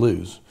again, they'll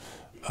lose.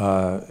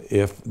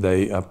 If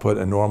they put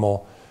a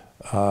normal,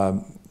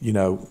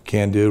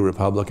 can-do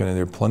Republican, and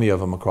there are plenty of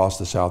them across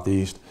the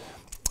Southeast,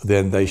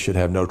 then they should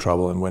have no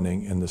trouble in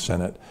winning in the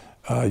Senate.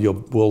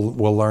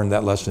 We'll learn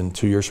that lesson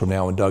 2 years from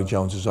now when Doug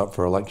Jones is up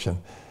for election,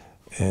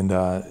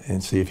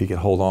 and see if he can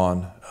hold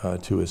on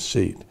to his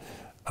seat.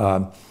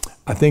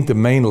 I think the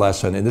main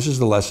lesson, and this is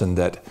the lesson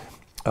that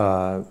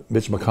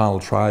Mitch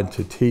McConnell tried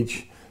to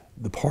teach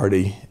the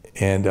party,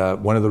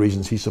 and one of the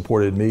reasons he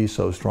supported me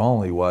so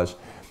strongly was,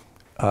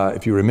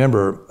 if you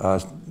remember,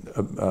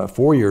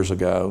 4 years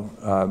ago,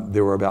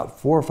 there were about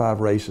 4 or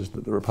 5 races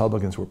that the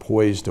Republicans were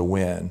poised to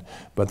win,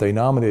 but they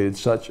nominated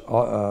such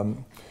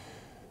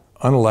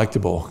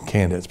unelectable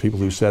candidates, people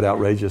who said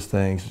outrageous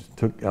things,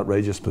 took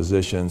outrageous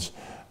positions,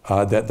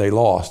 that they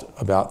lost.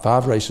 About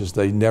 5 races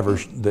they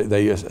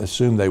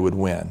assumed they would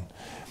win.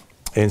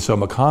 And so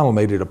McConnell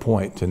made it a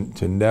point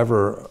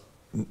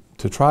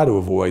to try to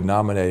avoid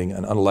nominating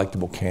an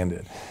unelectable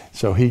candidate.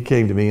 So he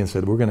came to me and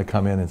said, we're going to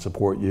come in and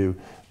support you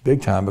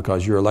big time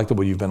because you're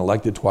electable. You've been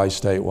elected twice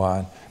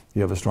statewide.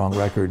 You have a strong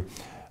record.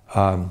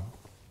 Of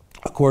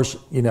course,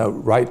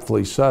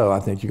 rightfully so. I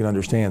think you can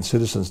understand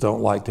citizens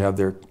don't like to have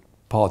their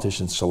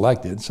politicians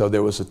selected. So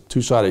there was a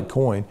two-sided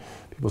coin.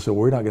 People said,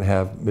 well, we're not going to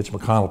have Mitch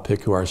McConnell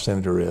pick who our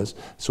senator is.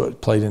 So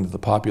it played into the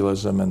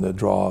populism and the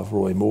draw of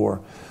Roy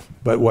Moore.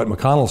 But what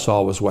McConnell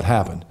saw was what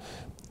happened.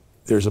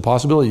 There's a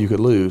possibility you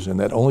could lose, and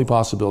that only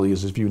possibility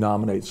is if you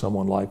nominate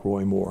someone like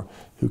Roy Moore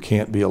who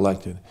can't be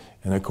elected.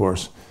 And of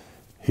course,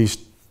 he's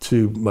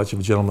too much of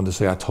a gentleman to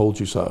say, I told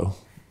you so,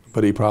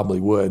 but he probably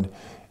would.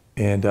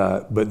 And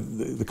but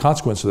the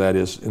consequence of that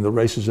is, in the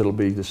races that'll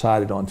be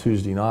decided on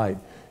Tuesday night,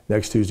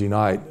 next Tuesday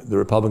night, the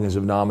Republicans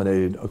have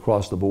nominated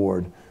across the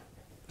board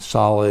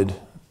solid,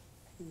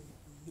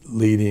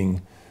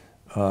 leading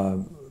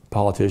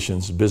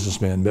politicians,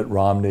 businessmen, Mitt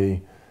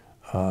Romney,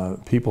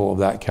 people of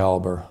that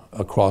caliber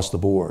across the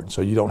board.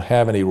 So you don't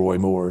have any Roy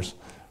Moores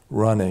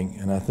running,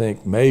 and I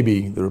think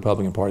maybe the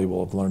Republican Party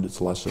will have learned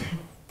its lesson.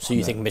 So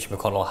you think Mitch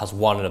McConnell has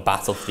won in a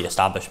battle for the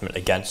establishment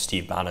against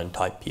Steve Bannon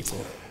type people?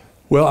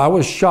 Well, I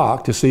was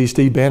shocked to see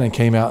Steve Bannon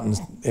came out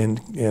and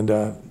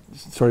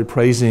started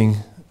praising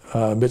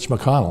Mitch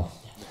McConnell.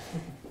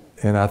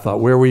 And I thought,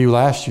 where were you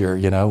last year,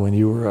 when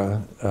you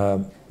were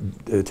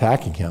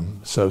attacking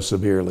him so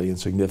severely and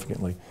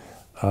significantly?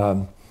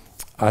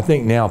 I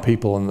think now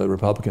people on the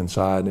Republican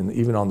side and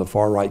even on the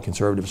far right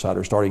conservative side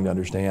are starting to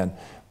understand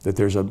that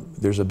there's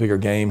a bigger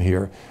game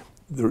here.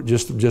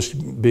 Just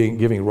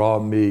giving raw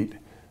meat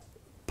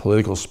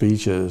political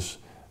speeches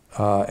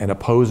and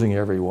opposing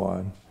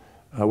everyone.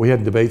 We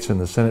had debates in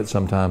the Senate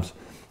sometimes,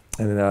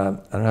 and I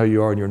don't know how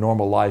you are in your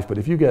normal life, but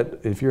if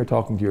you're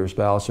talking to your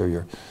spouse or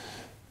your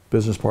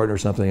business partner or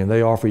something, and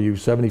they offer you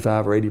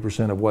 75 or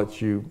 80% of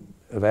what you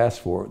have asked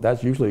for,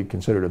 that's usually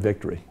considered a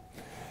victory.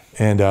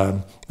 And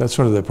that's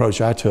sort of the approach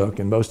I took,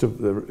 and most of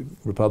the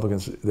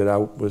Republicans that I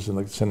was in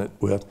the Senate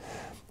with.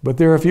 But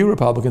there are a few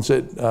Republicans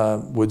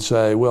that would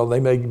say, well, they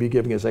may be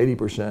giving us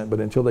 80%, but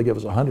until they give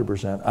us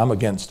 100%, I'm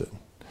against it.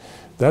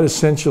 That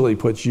essentially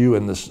puts you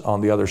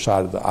on the other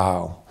side of the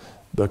aisle,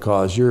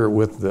 because you're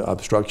with the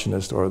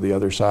obstructionist or the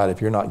other side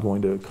if you're not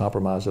going to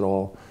compromise at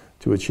all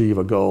to achieve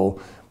a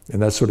goal.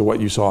 And that's sort of what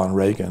you saw in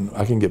Reagan.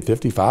 I can get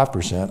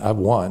 55%, I've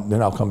won,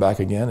 then I'll come back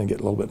again and get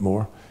a little bit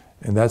more.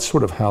 And that's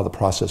sort of how the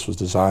process was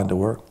designed to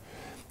work.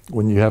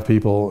 When you have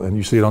people, and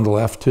you see it on the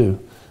left too,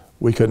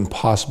 we couldn't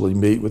possibly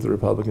meet with the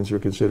Republicans or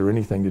consider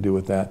anything to do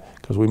with that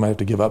because we might have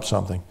to give up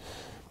something.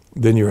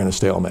 Then you're in a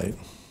stalemate,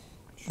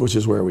 which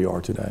is where we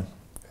are today.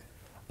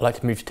 I'd like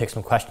to move to take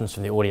some questions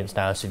from the audience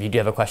now. So if you do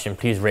have a question,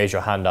 please raise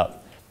your hand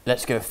up.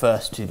 Let's go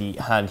first to the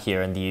hand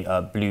here in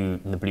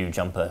the blue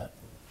jumper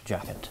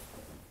jacket.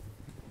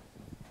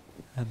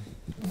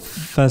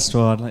 First of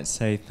all, I'd like to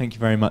say thank you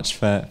very much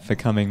for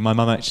coming. My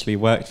mum actually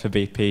worked for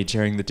BP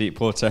during the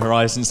Deepwater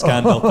Horizon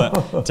scandal,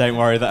 but don't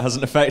worry, that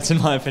hasn't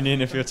affected my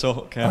opinion of your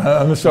talk.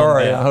 I'm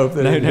sorry. I hope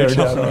that no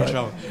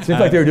trouble. Seems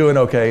like they're doing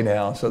okay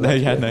now. So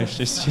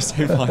she's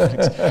so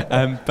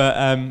fine.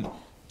 But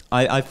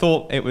I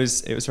thought it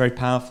was very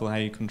powerful how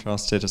you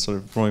contrasted a sort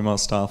of Roy Moore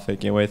style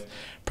figure with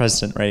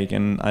President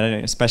Reagan. I don't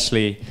know,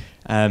 especially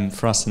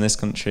for us in this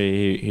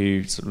country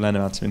who sort of learn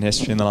about him in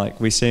history and the like,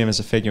 we see him as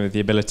a figure with the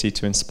ability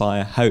to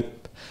inspire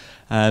hope.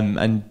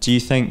 And do you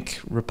think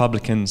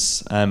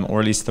Republicans, or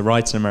at least the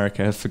right in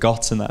America, have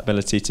forgotten that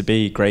ability to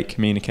be great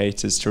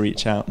communicators, to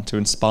reach out and to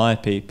inspire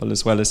people,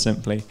 as well as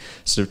simply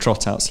sort of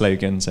trot out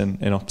slogans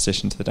in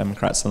opposition to the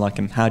Democrats and like?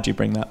 And how do you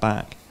bring that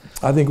back?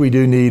 I think we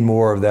do need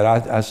more of that.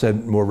 I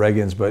said more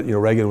Reagans, but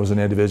Reagan was an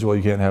individual.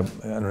 You can't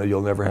have, I don't know,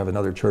 you'll never have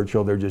another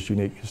Churchill. They're just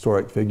unique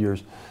historic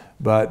figures.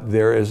 But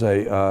there is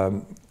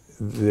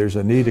there's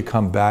a need to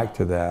come back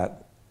to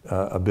that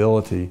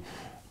ability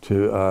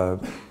to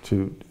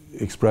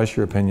express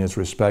your opinions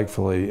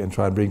respectfully and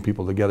try to bring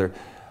people together.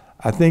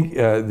 I think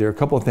there are a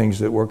couple of things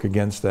that work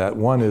against that.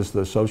 One is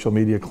the social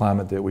media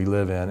climate that we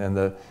live in,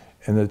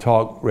 and the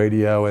talk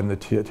radio and the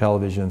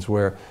televisions,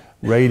 where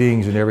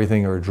ratings and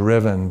everything are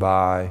driven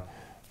by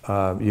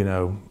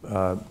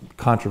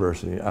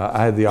controversy.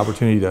 I had the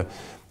opportunity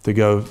to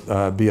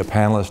go be a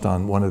panelist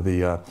on one of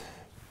the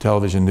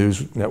television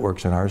news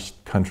networks in our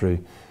country,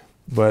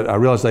 but I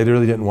realized they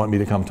really didn't want me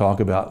to come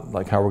talk about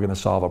like how we're going to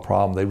solve a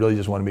problem. They really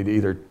just wanted me to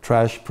either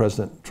trash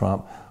President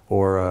Trump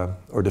or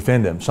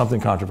defend him,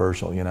 something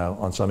controversial,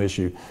 on some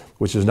issue,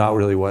 which is not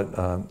really what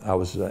I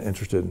was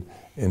interested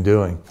in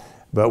doing.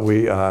 But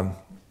we're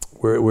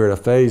at a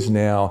phase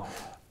now.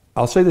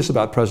 I'll say this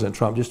about President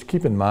Trump, just to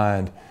keep in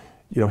mind,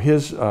 he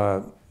was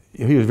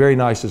very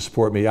nice to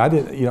support me. I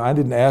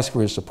didn't ask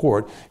for his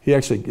support. He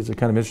actually, it's a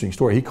kind of interesting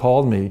story. He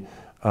called me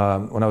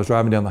when I was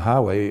driving down the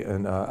highway,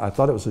 and I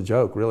thought it was a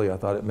joke, really. I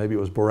thought maybe it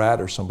was Borat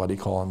or somebody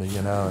calling me,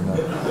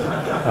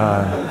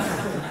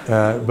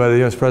 but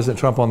it was President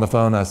Trump on the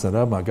phone. I said,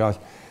 oh my gosh,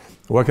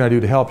 what can I do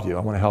to help you? I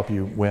want to help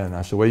you win.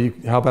 I said, well,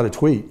 how about a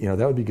tweet?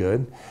 That would be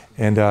good.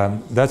 And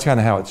that's kind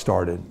of how it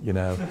started,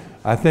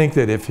 I think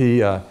that if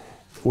he,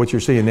 what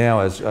you're seeing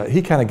now is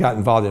he kind of got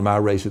involved in my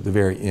race at the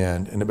very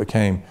end,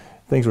 and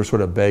things were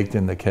sort of baked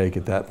in the cake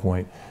at that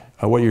point.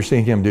 What you're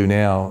seeing him do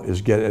now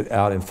is get it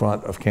out in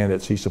front of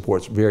candidates he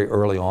supports very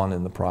early on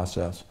in the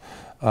process.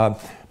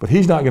 But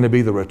he's not going to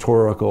be the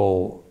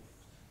rhetorical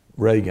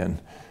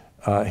Reagan.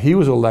 He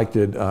was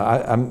elected,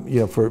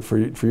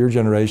 for your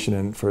generation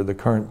and for the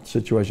current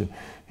situation,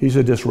 he's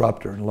a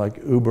disruptor, like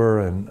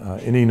Uber and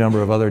any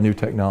number of other new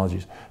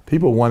technologies.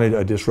 People wanted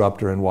a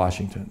disruptor in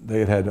Washington.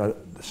 They had the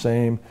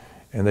same.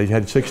 And they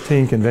had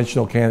 16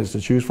 conventional candidates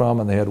to choose from,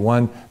 and they had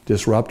one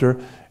disruptor,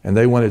 and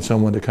they wanted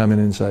someone to come in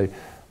and say,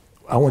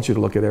 I want you to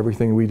look at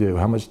everything we do.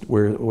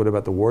 What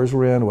about the wars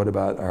we're in? What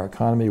about our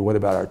economy? What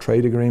about our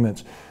trade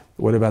agreements?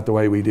 What about the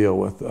way we deal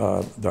with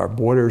our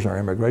borders, our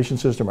immigration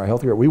system, our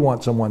healthcare? We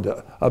want someone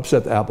to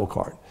upset the apple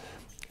cart.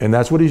 And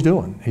that's what he's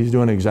doing. He's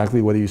doing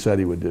exactly what he said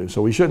he would do.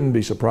 So we shouldn't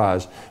be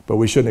surprised, but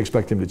we shouldn't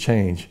expect him to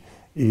change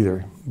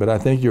either. But I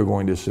think you're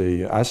going to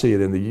see, I see it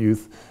in the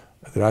youth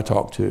that I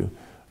talk to,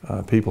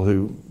 people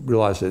who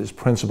realize that it's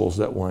principles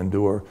that will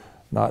endure,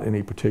 not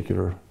any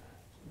particular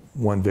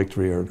one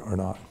victory or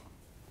not.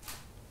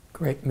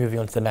 Great. Moving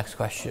on to the next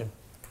question.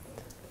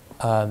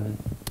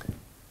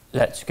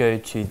 Let's go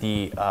to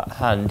the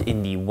hand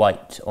in the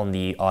white on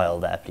the aisle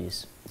there,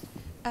 please.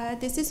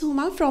 This is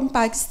Huma from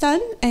Pakistan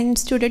and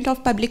student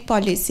of public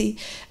policy.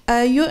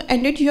 You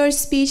ended your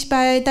speech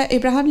by the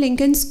Abraham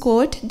Lincoln's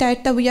quote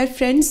that we are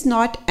friends,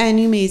 not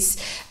enemies.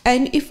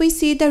 And if we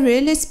see the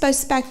realist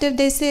perspective,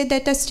 they say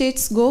that the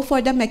states go for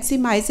the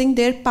maximizing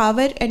their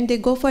power and they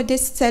go for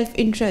this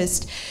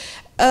self-interest.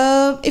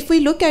 If we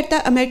look at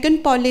the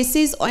American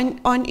policies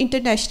on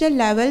international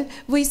level,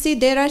 we see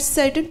there are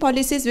certain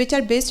policies which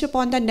are based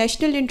upon the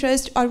national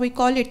interest, or we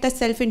call it the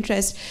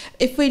self-interest.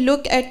 If we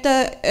look at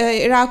the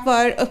Iraq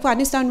war,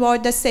 Afghanistan war,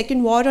 the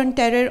second war on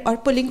terror, or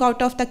pulling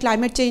out of the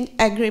climate change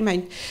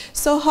agreement.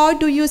 So how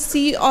do you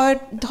see, or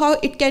how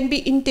it can be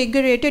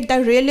integrated,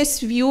 the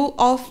realist view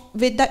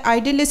with the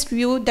idealist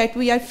view that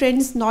we are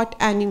friends, not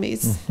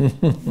enemies?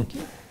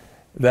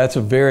 That's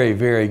a very,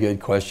 very good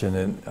question.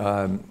 And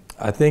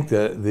I think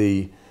that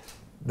the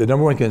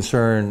number one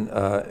concern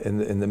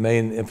and the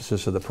main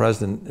emphasis of the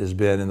president has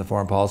been in the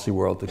foreign policy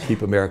world to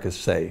keep America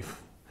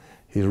safe.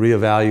 He's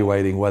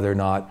reevaluating whether or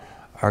not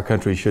our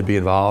country should be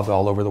involved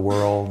all over the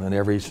world in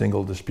every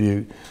single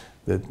dispute.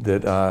 We've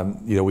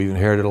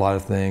inherited a lot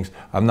of things.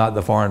 I'm not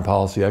the foreign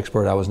policy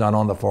expert. I was not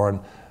on the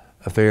foreign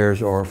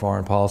affairs or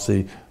foreign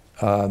policy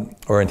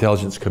or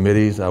intelligence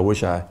committees. I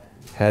wish I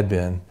had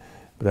been.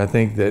 But I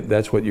think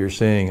that's what you're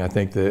seeing. I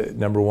think the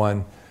number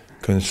one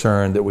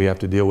concern that we have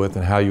to deal with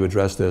and how you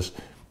address this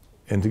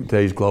in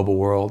today's global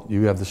world.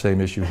 You have the same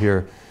issue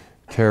here.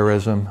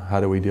 Terrorism, how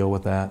do we deal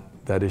with that?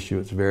 That issue,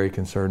 it's very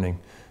concerning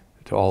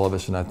to all of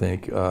us, and I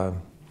think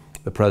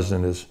the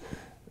president is,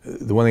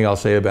 the one thing I'll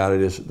say about it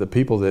is the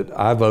people that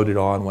I voted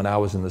on when I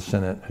was in the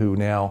Senate, who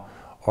now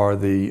are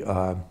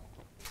the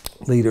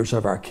leaders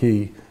of our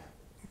key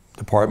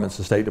departments,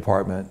 the State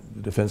Department,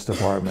 the Defense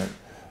Department,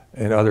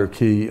 and other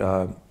key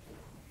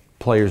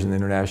players in the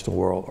international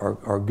world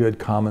are good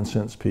common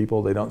sense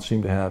people. They don't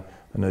seem to have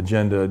an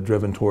agenda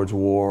driven towards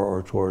war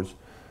or towards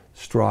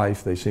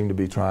strife. They seem to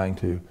be trying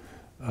to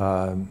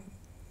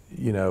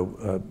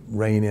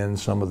rein in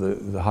some of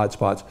the hot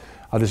spots.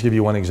 I'll just give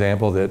you one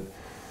example that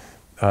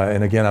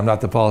and again, I'm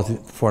not the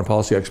foreign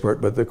policy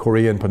expert, but the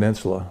Korean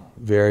Peninsula,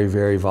 very,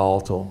 very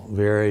volatile,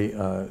 very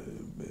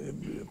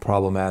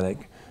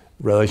problematic,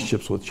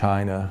 relationships with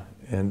China,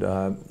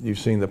 and you've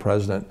seen the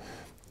president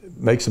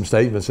make some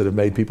statements that have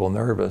made people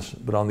nervous,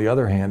 but on the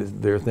other hand,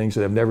 there are things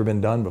that have never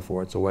been done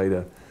before. It's a way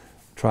to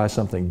try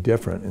something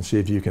different and see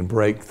if you can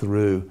break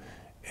through,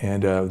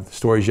 and the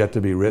story's yet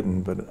to be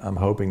written, but I'm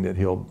hoping that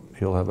he'll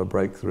have a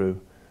breakthrough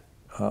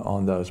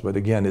on those. But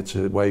again, it's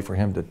a way for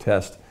him to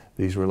test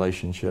these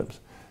relationships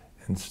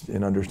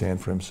and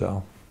understand for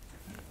himself.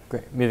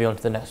 Great. Moving on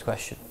to the next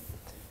question.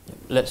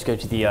 Let's go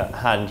to the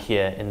hand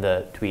here in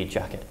the tweed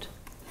jacket.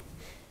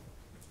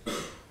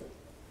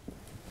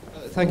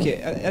 Thank you.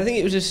 I think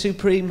it was a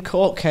Supreme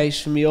Court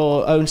case from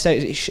your own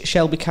state,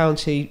 Shelby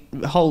County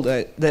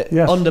holder, that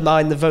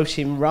undermined the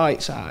Voting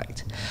Rights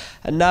Act.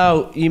 And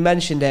now, you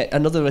mentioned it,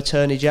 another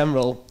Attorney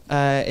General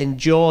in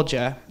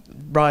Georgia,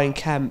 Brian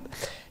Kemp,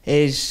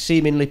 is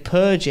seemingly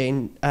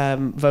purging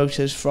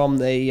voters from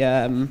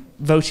the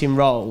voting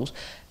rolls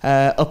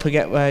up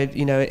against,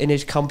 in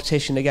his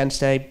competition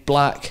against a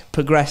black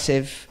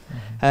progressive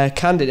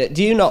candidate.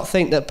 Do you not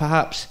think that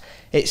perhaps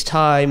it's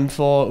time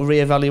for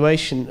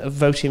re-evaluation of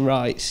voting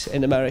rights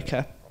in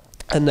America,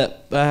 and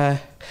that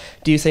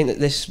do you think that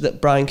that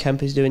Brian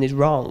Kemp is doing is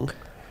wrong?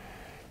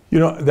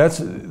 That's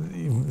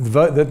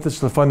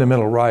the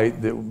fundamental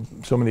right that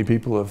so many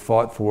people have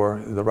fought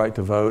for, the right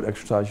to vote,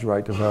 exercise your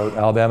right to vote.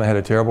 Alabama had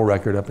a terrible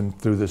record up and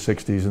through the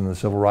 60s in the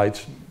civil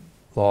rights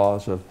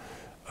laws of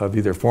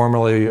either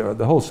formally, or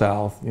the whole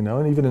South,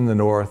 and even in the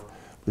North,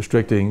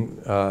 restricting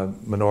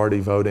minority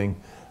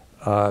voting.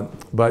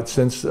 But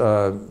since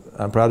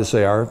I'm proud to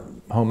say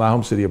my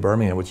home city of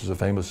Birmingham, which is a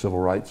famous civil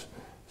rights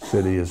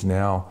city, is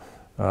now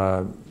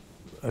a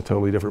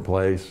totally different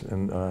place,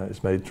 and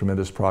it's made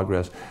tremendous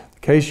progress.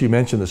 The case you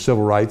mentioned, the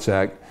Civil Rights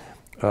Act,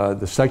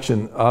 the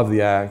section of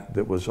the act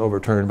that was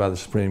overturned by the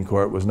Supreme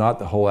Court was not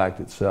the whole act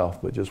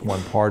itself, but just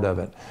one part of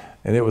it.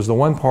 And it was the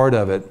one part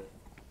of it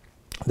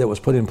that was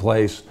put in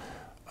place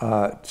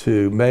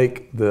to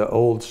make the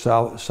old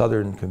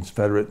Southern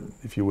Confederate,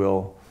 if you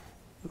will,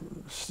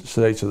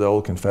 states of the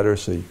old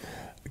Confederacy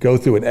go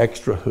through an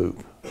extra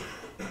hoop.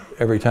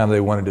 Every time they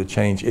wanted to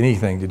change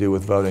anything to do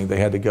with voting, they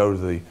had to go to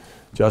the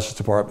Justice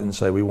Department and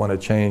say, we want to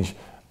change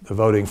the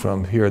voting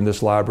from here in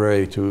this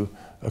library to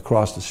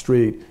across the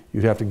street.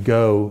 You'd have to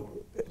go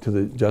to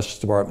the Justice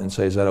Department and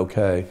say, is that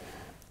okay?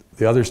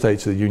 The other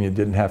states of the Union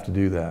didn't have to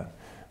do that.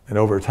 And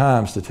over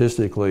time,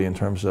 statistically, in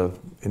terms of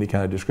any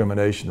kind of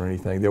discrimination or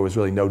anything, there was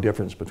really no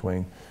difference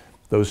between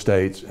those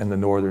states and the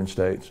northern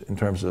states in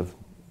terms of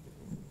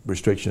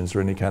restrictions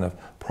or any kind of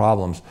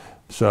problems.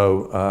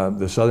 So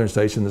the southern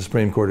states and the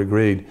Supreme Court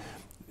agreed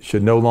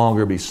should no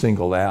longer be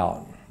singled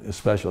out as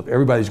special. If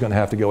everybody's going to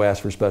have to go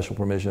ask for special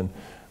permission,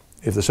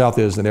 if the South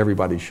is, then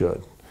everybody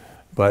should.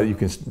 But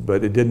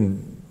it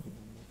didn't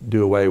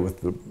do away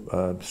with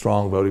the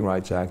strong Voting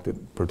Rights Act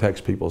that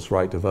protects people's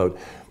right to vote.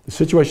 The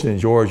situation in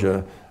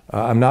Georgia,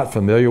 I'm not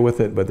familiar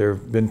with it, but there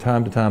have been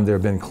time to time there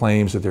have been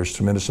claims that there's a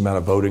tremendous amount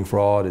of voting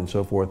fraud and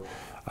so forth.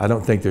 I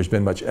don't think there's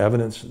been much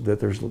evidence that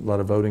there's a lot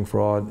of voting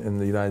fraud in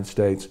the United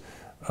States,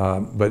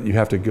 but you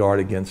have to guard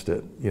against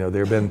it.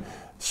 There have been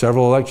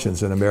several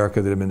elections in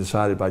America that have been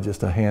decided by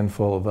just a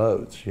handful of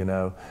votes,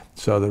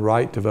 So the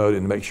right to vote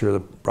and to make sure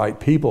the right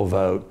people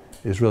vote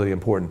is really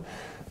important.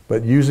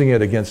 But using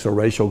it against a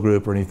racial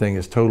group or anything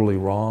is totally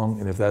wrong,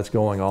 and if that's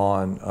going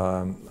on,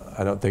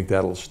 I don't think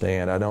that'll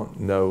stand. I don't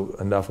know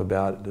enough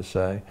about it to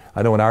say.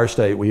 I know in our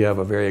state we have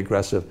a very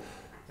aggressive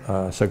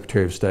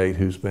Secretary of State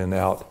who's been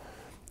out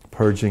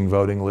purging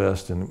voting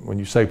lists, and when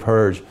you say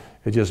purge,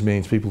 it just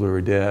means people who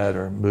are dead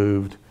or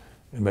moved,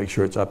 and make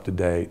sure it's up to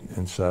date.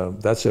 And so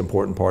that's the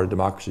important part of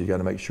democracy. You got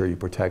to make sure you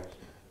protect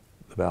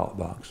the ballot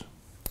box.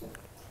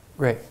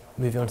 Great.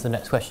 Moving on to the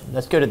next question.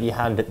 Let's go to the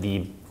hand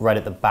right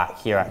at the back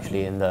here,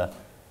 actually, in the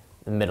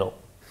middle.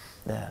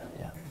 There,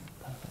 yeah.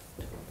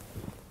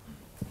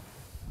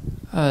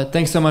 Perfect.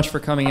 Thanks so much for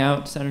coming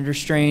out, Senator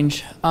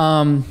Strange.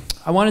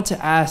 I wanted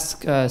to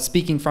ask,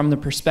 speaking from the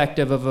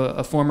perspective of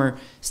a former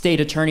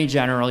state attorney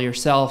general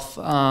yourself,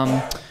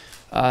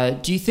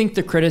 do you think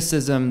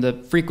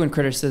the frequent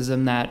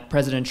criticism that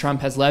President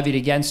Trump has levied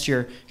against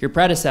your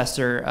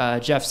predecessor,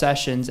 Jeff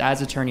Sessions,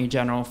 as Attorney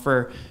General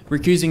for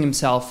recusing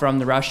himself from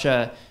the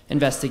Russia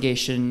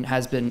investigation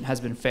has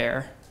been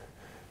fair?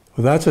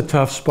 Well, that's a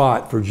tough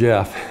spot for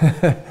Jeff.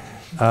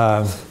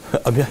 I'm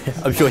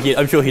sure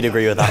he'd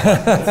agree with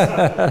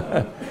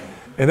that.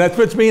 And that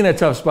puts me in a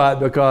tough spot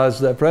because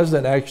the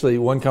president actually,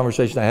 one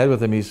conversation I had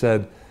with him, he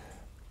said,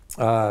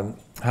 how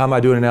am I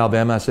doing in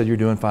Alabama? I said, you're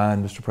doing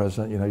fine, Mr.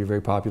 President. You're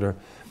very popular.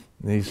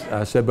 And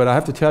I said, but I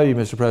have to tell you,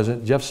 Mr.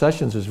 President, Jeff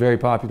Sessions is very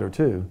popular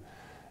too.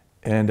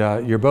 And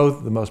you're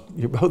both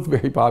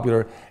very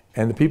popular.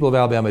 And the people of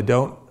Alabama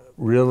don't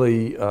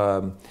really,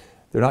 they're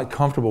not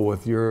comfortable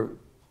with your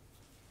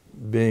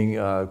being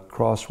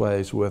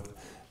crossways with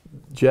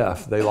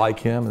Jeff. They like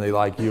him and they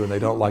like you, and they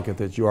don't like it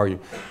that you argue.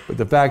 But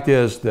the fact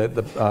is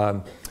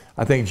that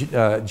I think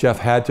Jeff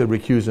had to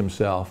recuse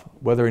himself.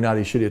 Whether or not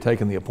he should have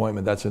taken the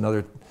appointment, that's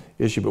another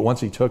issue. But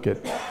once he took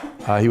it,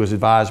 he was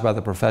advised by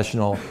the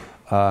professional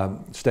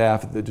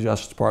staff at the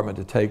Justice Department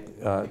to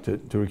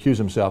recuse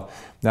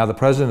himself. Now the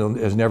president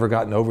has never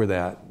gotten over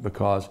that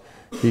because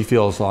he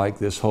feels like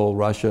this whole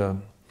Russia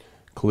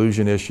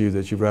collusion issue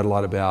that you've read a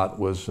lot about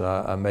was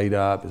made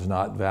up, is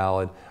not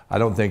valid. I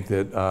don't think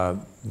that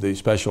the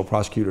special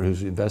prosecutor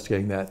who's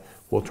investigating that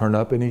will turn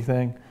up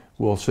anything.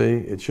 We'll see.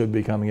 It should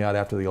be coming out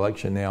after the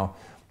election now,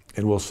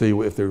 and we'll see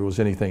if there was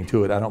anything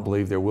to it. I don't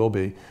believe there will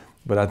be,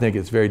 but I think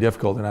it's very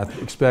difficult, and I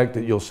expect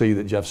that you'll see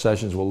that Jeff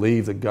Sessions will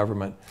leave the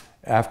government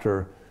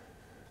after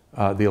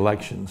the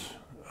elections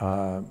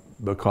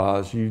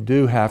because you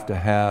do have to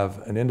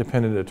have an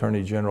independent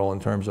attorney general in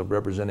terms of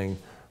representing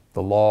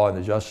the law and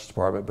the Justice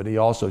Department, but he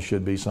also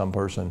should be some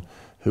person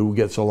who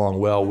gets along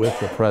well with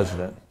the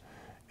president.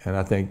 And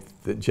I think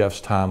that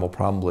Jeff's time will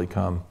probably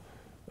come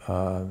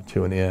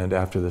to an end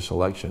after this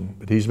election.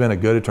 But he's been a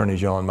good attorney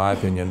general, in my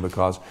opinion,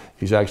 because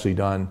he's actually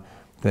done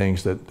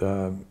things that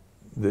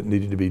that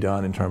needed to be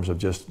done in terms of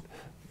just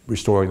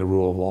restoring the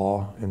rule of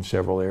law in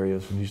several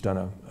areas, and he's done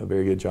a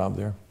very good job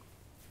there.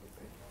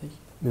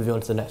 Moving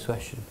on to the next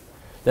question.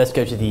 Let's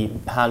go to the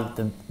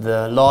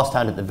last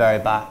hand at the very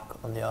back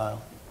on the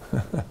aisle.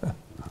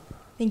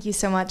 Thank you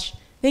so much.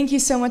 Thank you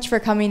so much for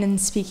coming and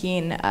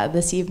speaking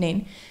this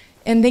evening.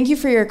 And thank you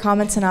for your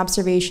comments and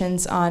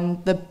observations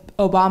on the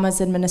Obama's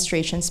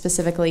administration,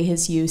 specifically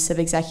his use of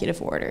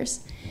executive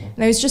orders.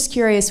 And I was just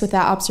curious, with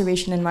that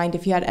observation in mind,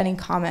 if you had any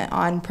comment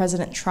on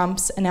President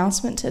Trump's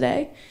announcement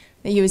today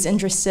that he was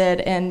interested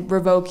in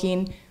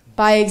revoking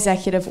by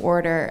executive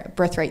order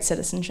birthright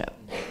citizenship.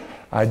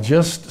 I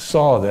just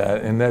saw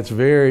that, and that's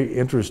very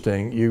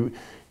interesting. You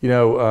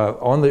know,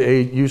 on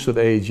the use of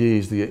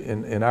AGs,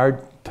 in our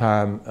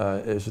time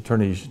as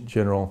attorneys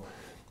general,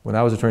 when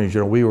I was attorney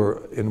general, we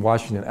were in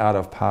Washington out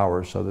of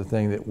power. So the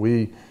thing that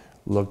we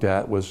looked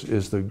at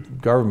is the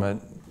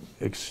government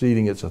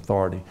exceeding its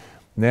authority.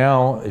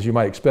 Now, as you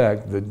might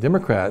expect, the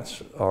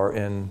Democrats are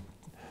in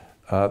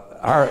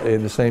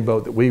the same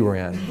boat that we were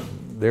in.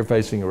 They're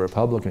facing a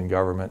Republican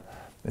government,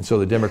 and so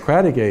the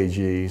Democratic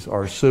AGs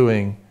are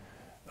suing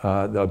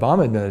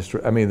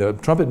the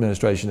Trump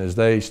administration as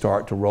they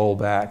start to roll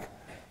back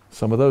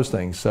some of those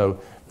things. So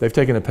they've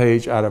taken a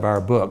page out of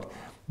our book.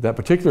 That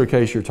particular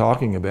case you're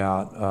talking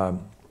about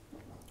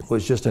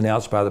was just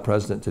announced by the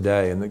president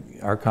today, and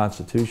our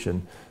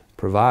Constitution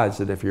provides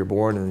that if you're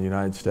born in the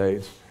United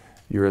States,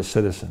 you're a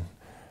citizen.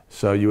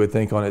 So you would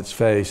think on its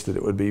face that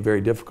it would be very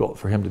difficult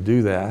for him to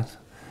do that.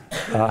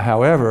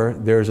 However,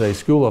 there's a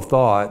school of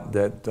thought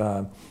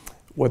that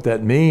what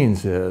that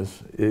means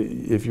is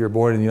if you're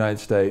born in the United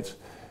States,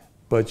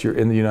 but you're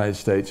in the United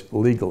States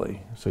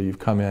legally, so you've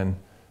come in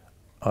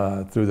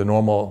through the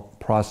normal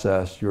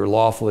process, you're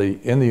lawfully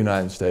in the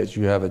United States,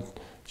 you have a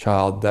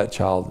child, that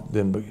child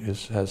then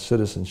has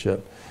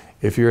citizenship.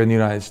 If you're in the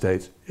United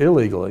States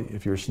illegally,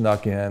 if you're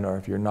snuck in or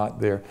if you're not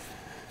there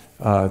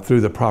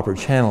through the proper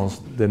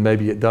channels, then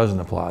maybe it doesn't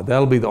apply.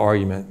 That'll be the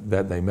argument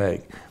that they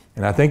make.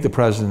 And I think the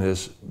president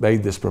has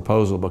made this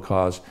proposal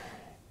because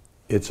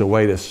it's a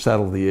way to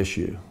settle the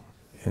issue.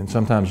 And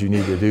sometimes you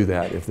need to do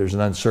that. If there's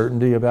an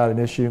uncertainty about an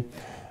issue,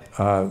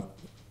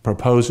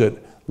 propose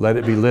it, let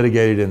it be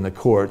litigated in the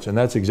courts, and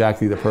that's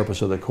exactly the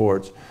purpose of the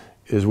courts,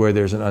 is where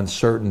there's an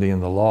uncertainty in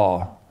the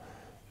law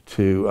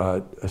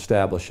to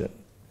establish it.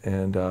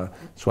 And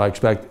so I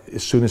expect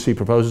as soon as he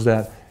proposes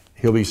that,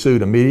 he'll be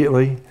sued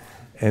immediately,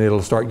 and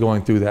it'll start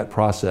going through that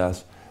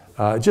process.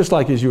 Just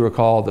like, as you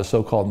recall, the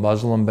so-called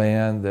Muslim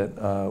ban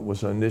that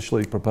was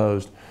initially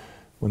proposed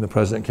when the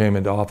president came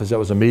into office, that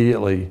was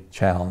immediately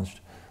challenged.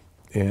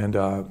 And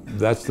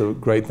that's the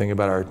great thing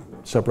about our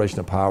separation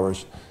of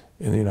powers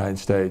in the United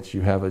States.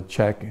 You have a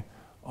check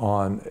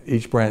on,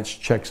 each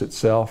branch checks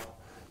itself.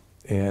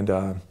 And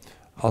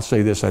I'll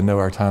say this, I know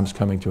our time's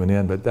coming to an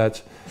end,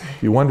 but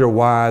you wonder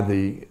why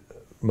the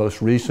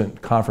most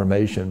recent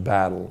confirmation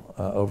battle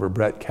over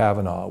Brett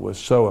Kavanaugh was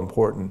so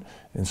important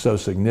and so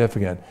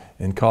significant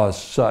and caused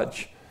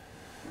such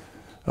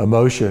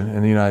emotion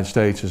in the United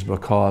States, is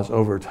because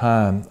over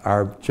time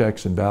our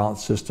checks and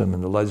balance system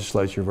in the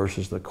legislature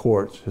versus the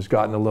courts has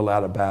gotten a little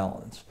out of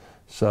balance,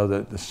 so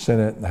that the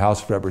Senate and the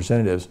House of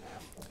Representatives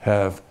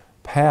have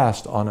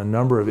passed on a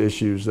number of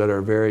issues that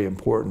are very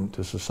important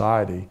to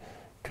society.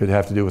 Could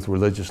have to do with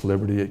religious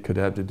liberty, it could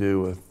have to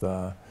do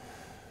with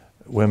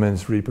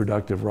women's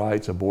reproductive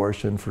rights,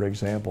 abortion, for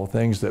example,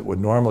 things that would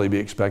normally be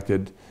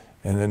expected,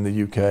 and in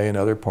the UK and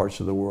other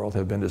parts of the world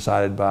have been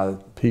decided by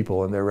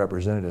people and their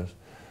representatives,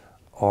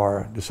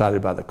 are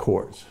decided by the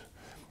courts.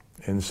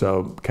 And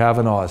so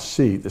Kavanaugh's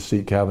seat, the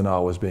seat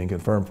Kavanaugh was being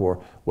confirmed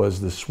for,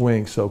 was the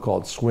swing,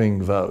 so-called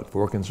swing vote,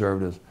 4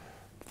 conservatives,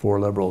 4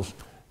 liberals.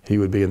 He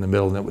would be in the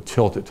middle, and it would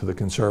tilt it to the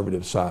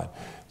conservative side.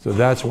 So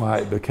that's why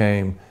it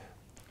became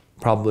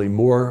probably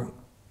more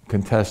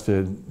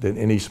contested than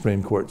any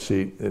Supreme Court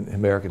seat in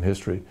American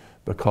history,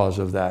 because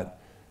of that,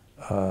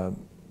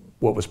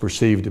 what was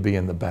perceived to be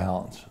in the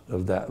balance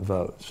of that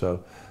vote.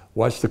 So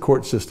watch the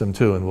court system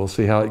too, and we'll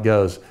see how it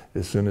goes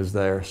as soon as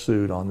they're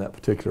sued on that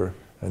particular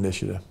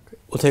initiative.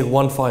 We'll take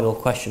one final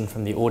question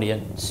from the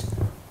audience.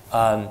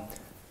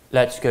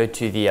 Let's go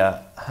to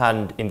the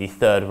hand in the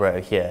third row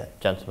here,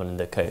 gentleman in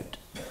the coat.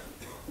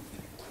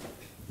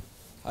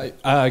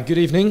 Hi, good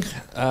evening.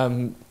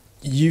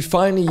 You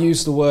finally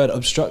used the word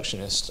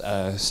obstructionist,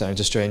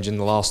 Senator Strange, in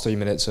the last 3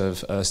 minutes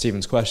of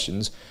Stephen's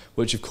questions,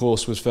 which of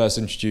course was first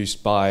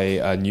introduced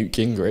by Newt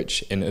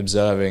Gingrich in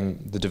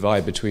observing the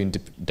divide between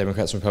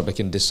Democrats and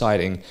Republicans,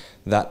 deciding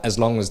that as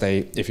long as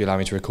they, if you allow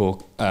me to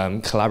recall,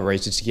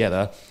 collaborated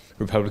together,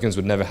 Republicans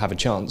would never have a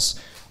chance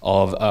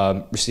of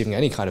receiving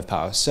any kind of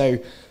power. So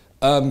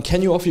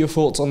can you offer your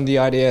thoughts on the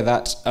idea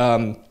that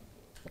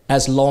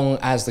as long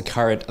as the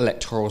current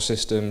electoral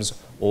systems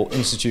or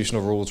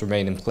institutional rules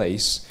remain in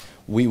place,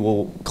 we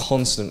will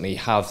constantly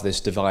have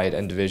this divide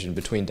and division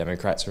between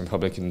Democrats and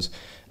Republicans,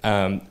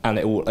 and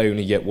it will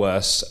only get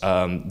worse.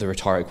 The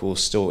rhetoric will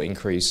still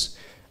increase,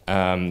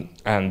 and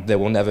there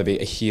will never be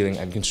a healing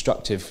and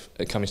constructive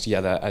coming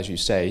together, as you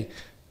say,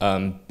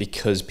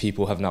 because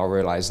people have now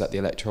realized that the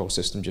electoral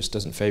system just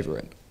doesn't favor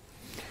it.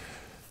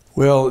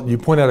 Well, you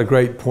point out a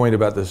great point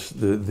about this,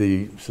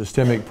 the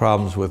systemic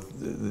problems with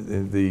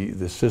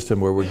the system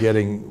where we're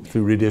getting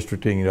through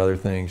redistricting and other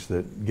things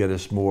that get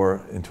us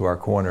more into our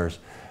corners.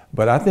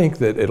 But I think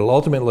that it'll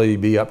ultimately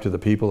be up to the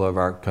people of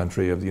our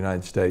country, of the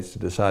United States, to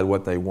decide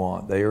what they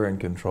want. They are in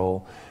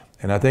control.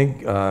 And I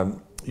think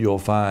you'll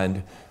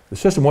find the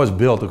system was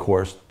built, of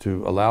course,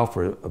 to allow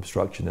for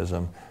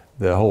obstructionism.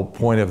 The whole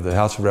point of the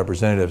House of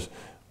Representatives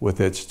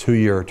with its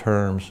 2-year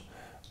terms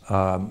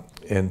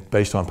and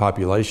based on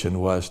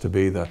population was to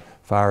be the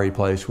fiery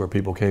place where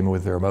people came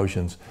with their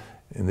emotions,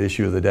 and the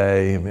issue of the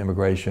day,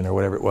 immigration or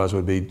whatever it was,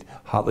 would be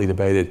hotly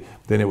debated.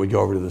 Then it would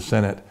go over to the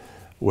Senate,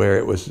 where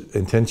it was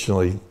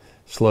intentionally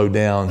slowed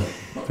down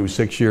through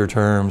 6-year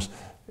terms,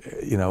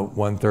 you know,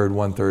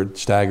 one-third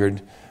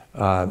staggered,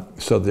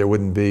 so there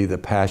wouldn't be the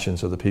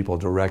passions of the people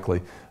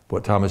directly,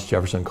 what Thomas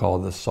Jefferson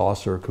called the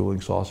saucer, cooling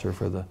saucer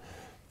for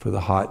the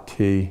hot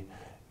tea.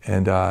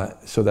 And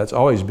so that's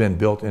always been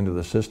built into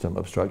the system,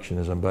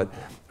 obstructionism. But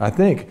I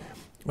think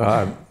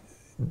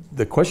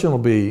the question will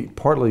be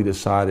partly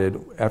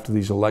decided after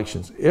these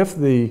elections.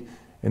 And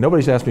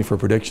nobody's asked me for a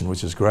prediction,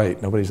 which is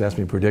great. Nobody's asked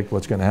me to predict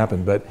what's going to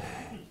happen. But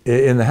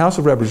in the House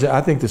of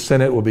Representatives, I think the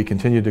Senate will be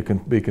continued to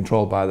be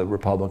controlled by the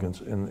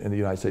Republicans in the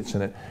United States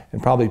Senate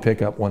and probably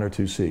pick up 1 or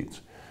 2 seats.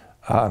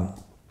 House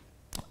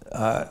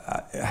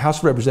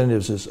of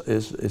Representatives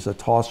is a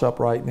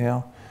toss-up right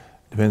now.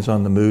 Depends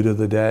on the mood of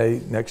the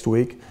day next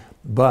week.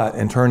 But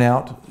in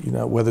turnout, you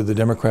know, whether the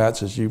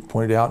Democrats, as you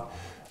pointed out,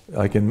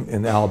 like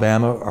in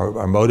Alabama,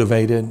 are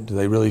motivated. Do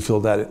they really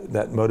feel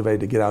that motivated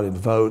to get out and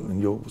vote? And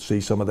you'll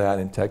see some of that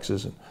in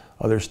Texas and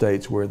other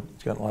states where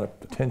it's got a lot of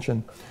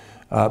attention.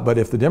 But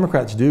if the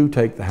Democrats do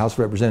take the House of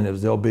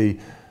Representatives, there'll be,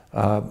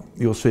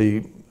 you'll see,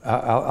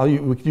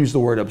 we could use the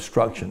word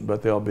obstruction,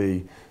 but there'll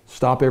be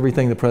stop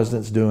everything the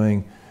president's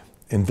doing,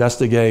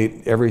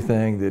 investigate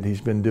everything that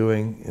he's been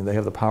doing, and they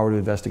have the power to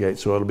investigate.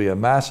 So it'll be a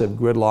massive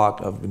gridlock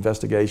of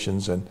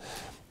investigations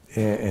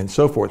and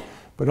so forth.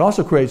 But it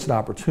also creates an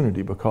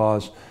opportunity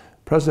because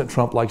President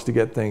Trump likes to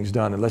get things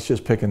done. And let's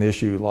just pick an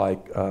issue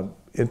like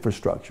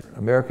infrastructure.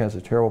 America has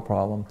a terrible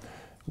problem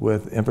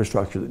with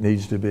infrastructure that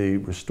needs to be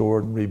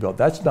restored and rebuilt.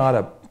 That's not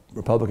a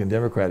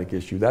Republican-Democratic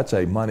issue. That's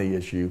a money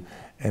issue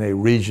and a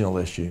regional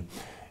issue.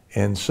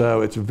 And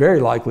so it's very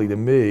likely to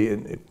me,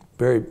 and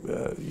very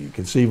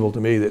conceivable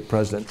to me, that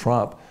President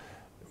Trump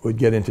would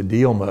get into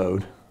deal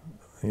mode,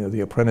 you know,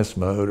 the apprentice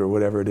mode or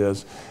whatever it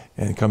is,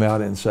 and come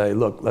out and say,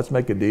 look, let's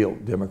make a deal,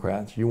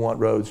 Democrats. You want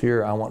roads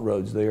here, I want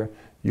roads there.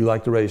 You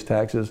like to raise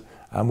taxes,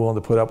 I'm willing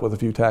to put up with a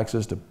few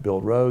taxes to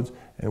build roads,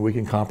 and we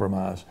can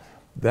compromise.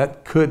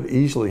 That could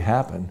easily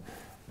happen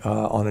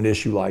on an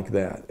issue like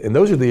that. And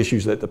those are the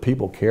issues that the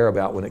people care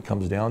about when it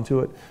comes down to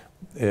it.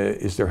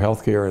 Is their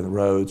health care and the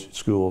roads,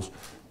 schools,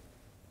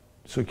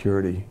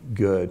 security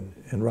good?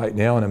 And right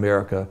now in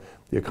America,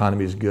 the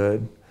economy is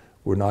good.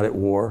 We're not at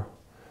war.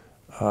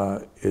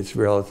 It's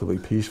relatively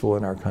peaceful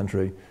in our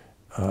country,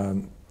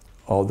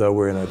 although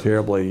we're in a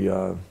terribly,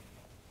 at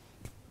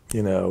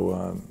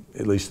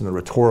least in the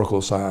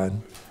rhetorical side,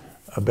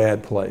 a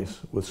bad place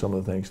with some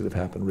of the things that have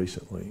happened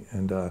recently.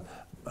 And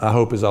I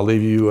hope, as I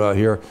leave you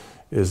here,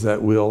 is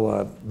that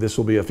this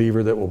will be a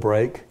fever that will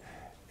break,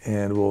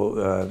 and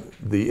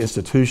the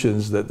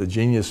institutions that the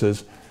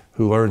geniuses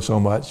who learned so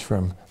much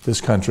from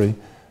this country,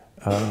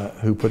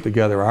 who put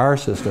together our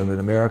system in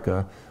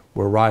America,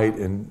 were right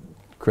in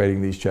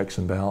creating these checks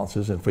and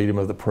balances and freedom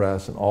of the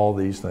press and all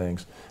these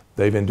things.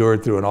 They've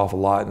endured through an awful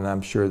lot, and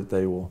I'm sure that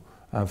they will.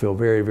 I feel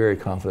very, very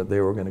confident they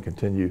were going to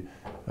continue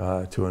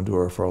to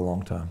endure for a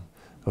long time.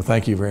 So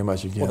thank you very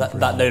much again. Well,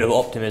 that note of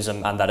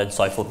optimism and that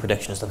insightful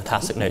prediction is a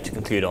fantastic note to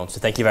conclude on. So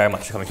thank you very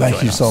much for coming to join us.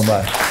 Thank you so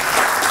much.